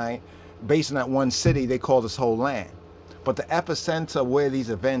 right? Based on that one city, they call this whole land. But the epicenter where these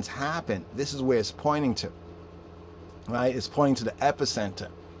events happen, this is where it's pointing to, right? It's pointing to the epicenter,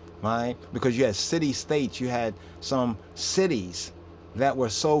 right? Because you had city-states, you had some cities that were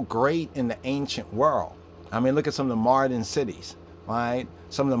so great in the ancient world. I mean, look at some of the modern cities, right?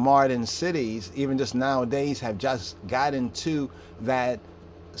 Some of the modern cities, even just nowadays, have just gotten to that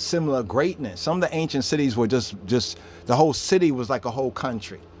similar greatness. Some of the ancient cities were just the whole city was like a whole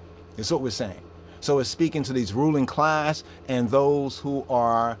country. That's what we're saying. So it's speaking to these ruling class and those who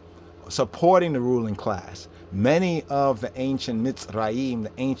are supporting the ruling class. many of the ancient Mitzrayim,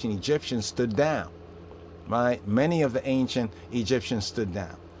 the ancient Egyptians, stood down. Right? Many of the ancient Egyptians stood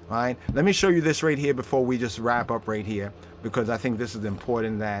down. Right? Let me show you this right here before we just wrap up right here, because I think this is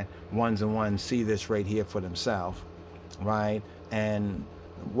important that ones and ones see this right here for themselves. Right? And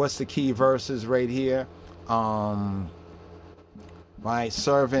what's the key verses right here? Right?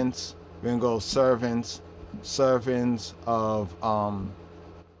 Servants. We're gonna go servants of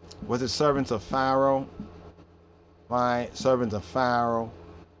was it servants of Pharaoh? Right? Servants of Pharaoh.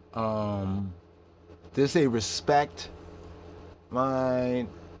 Did it say respect? Right?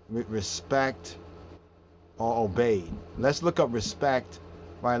 Respect or obeyed? Let's look up respect.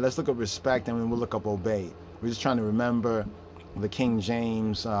 Right? Let's look up respect, and then we'll look up obeyed. We're just trying to remember the King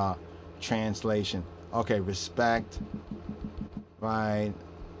James translation. Okay, respect. Right.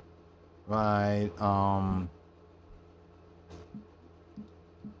 Right.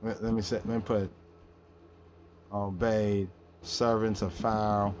 Let me put obeyed, servants of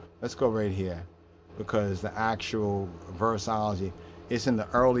Pharaoh. Let's go right here, because the actual verseology is in the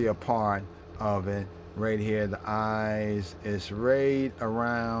earlier part of it right here. The eyes is right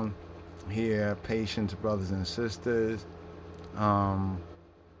around here. Patience, brothers and sisters. Oh,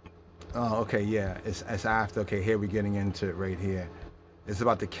 okay, yeah, it's after. Okay, here we're getting into it right here. It's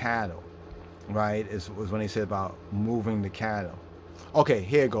about the cattle, right? It was when he said about moving the cattle. Okay,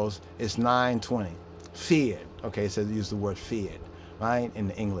 here it goes. It's 9:20. Feared. Okay, it says use the word feared, right, in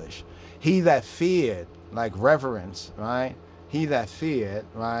the English. He that feared, like reverence, right? He that feared,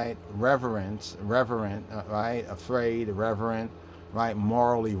 right? Reverent, right? Afraid, reverent, right?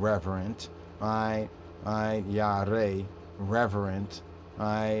 Morally reverent, right? Right? Yare, reverent,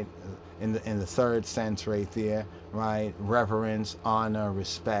 right? In the third sense right there, right? Reverence, honor,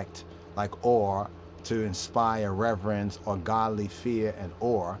 respect, like awe, to inspire reverence or godly fear and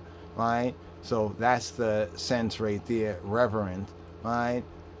awe, right? So that's the sense right there, reverent, right?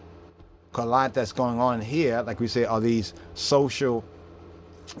 A lot that's going on here, like we say, are these social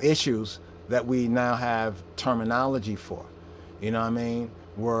issues that we now have terminology for. You know what I mean?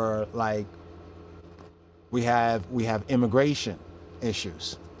 We're like, we have immigration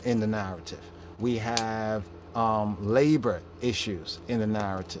issues in the narrative. We have labor issues in the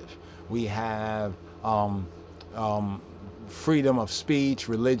narrative. We have freedom of speech,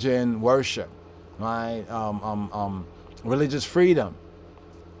 religion, worship, right? Religious freedom,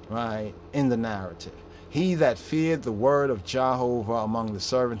 right, in the narrative. He that feared the word of Jehovah among the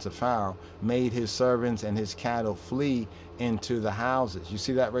servants of Pharaoh made his servants and his cattle flee into the houses. You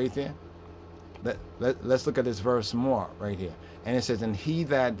see that right there? Let's look at this verse more right here. And it says, and he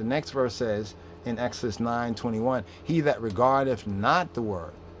that, the next verse says in Exodus 9:21, he that regardeth not the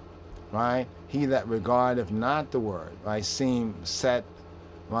word, right? He that regardeth not the word, right? Seem set,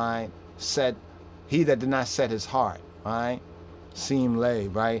 right? Set, he that did not set his heart, right? Seem lay,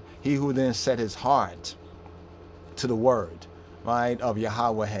 right? He who then set his heart to the word, right, of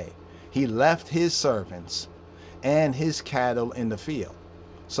Yahweh. He left his servants and his cattle in the field.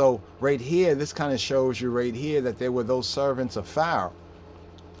 So right here, this kind of shows you right here that there were those servants of Pharaoh,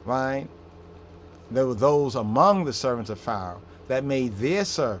 right? There were those among the servants of Pharaoh that made their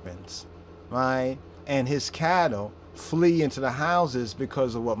servants, right, and his cattle flee into the houses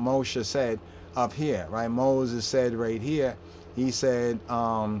because of what Moshe said up here, right? Moses said right here, he said,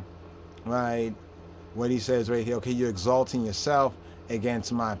 right, what he says right here, okay, you're exalting yourself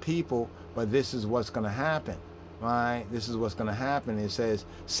against my people, but this is what's going to happen, right? This is what's going to happen. It says,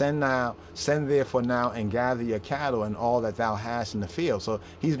 send therefore now and gather your cattle and all that thou hast in the field. So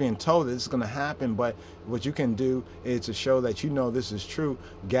he's being told that this is going to happen, but what you can do is to show that you know this is true.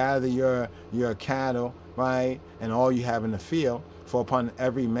 Gather your cattle, right, and all you have in the field, for upon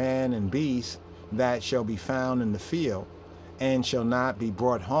every man and beast that shall be found in the field, and shall not be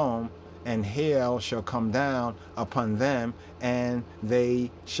brought home, and hail shall come down upon them, and they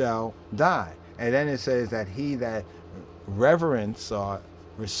shall die. And then it says that he that reverenced or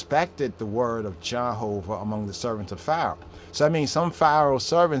respected the word of Jehovah among the servants of Pharaoh. So that means some Pharaoh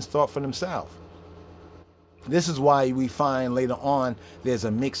servants thought for themselves. This is why we find later on there's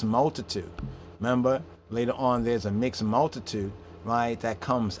a mixed multitude. Remember, later on there's a mixed multitude, right, that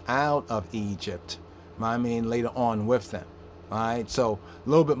comes out of Egypt. I mean, later on with them. All right, so a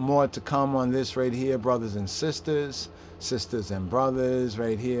little bit more to come on this right here, brothers and sisters and brothers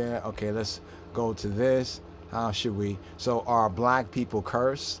right here. Okay, let's go to this. How should we? So are black people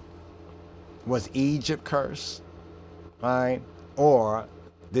cursed? Was Egypt cursed? Right? Or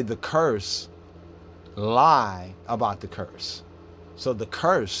did the curse lie about the curse? So the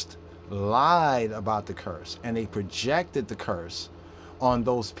cursed lied about the curse, and they projected the curse on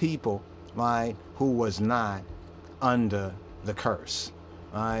those people right, who was not under the curse,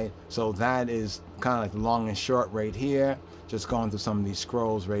 right? So that is kind of like the long and short right here. Just going through some of these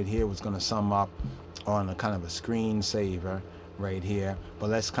scrolls right here was going to sum up on a kind of a screensaver right here. But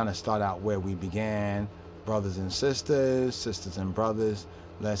let's kind of start out where we began. Brothers and sisters, sisters and brothers,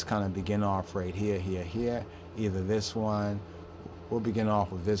 let's kind of begin off right here, here. Either this one, we'll begin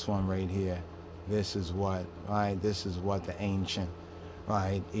off with this one right here. This is what, right? This is what the ancient,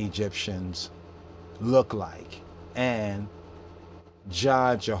 right, Egyptians look like. And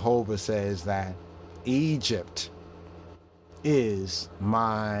Jah Jehovah says that Egypt is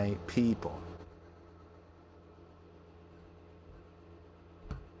my people.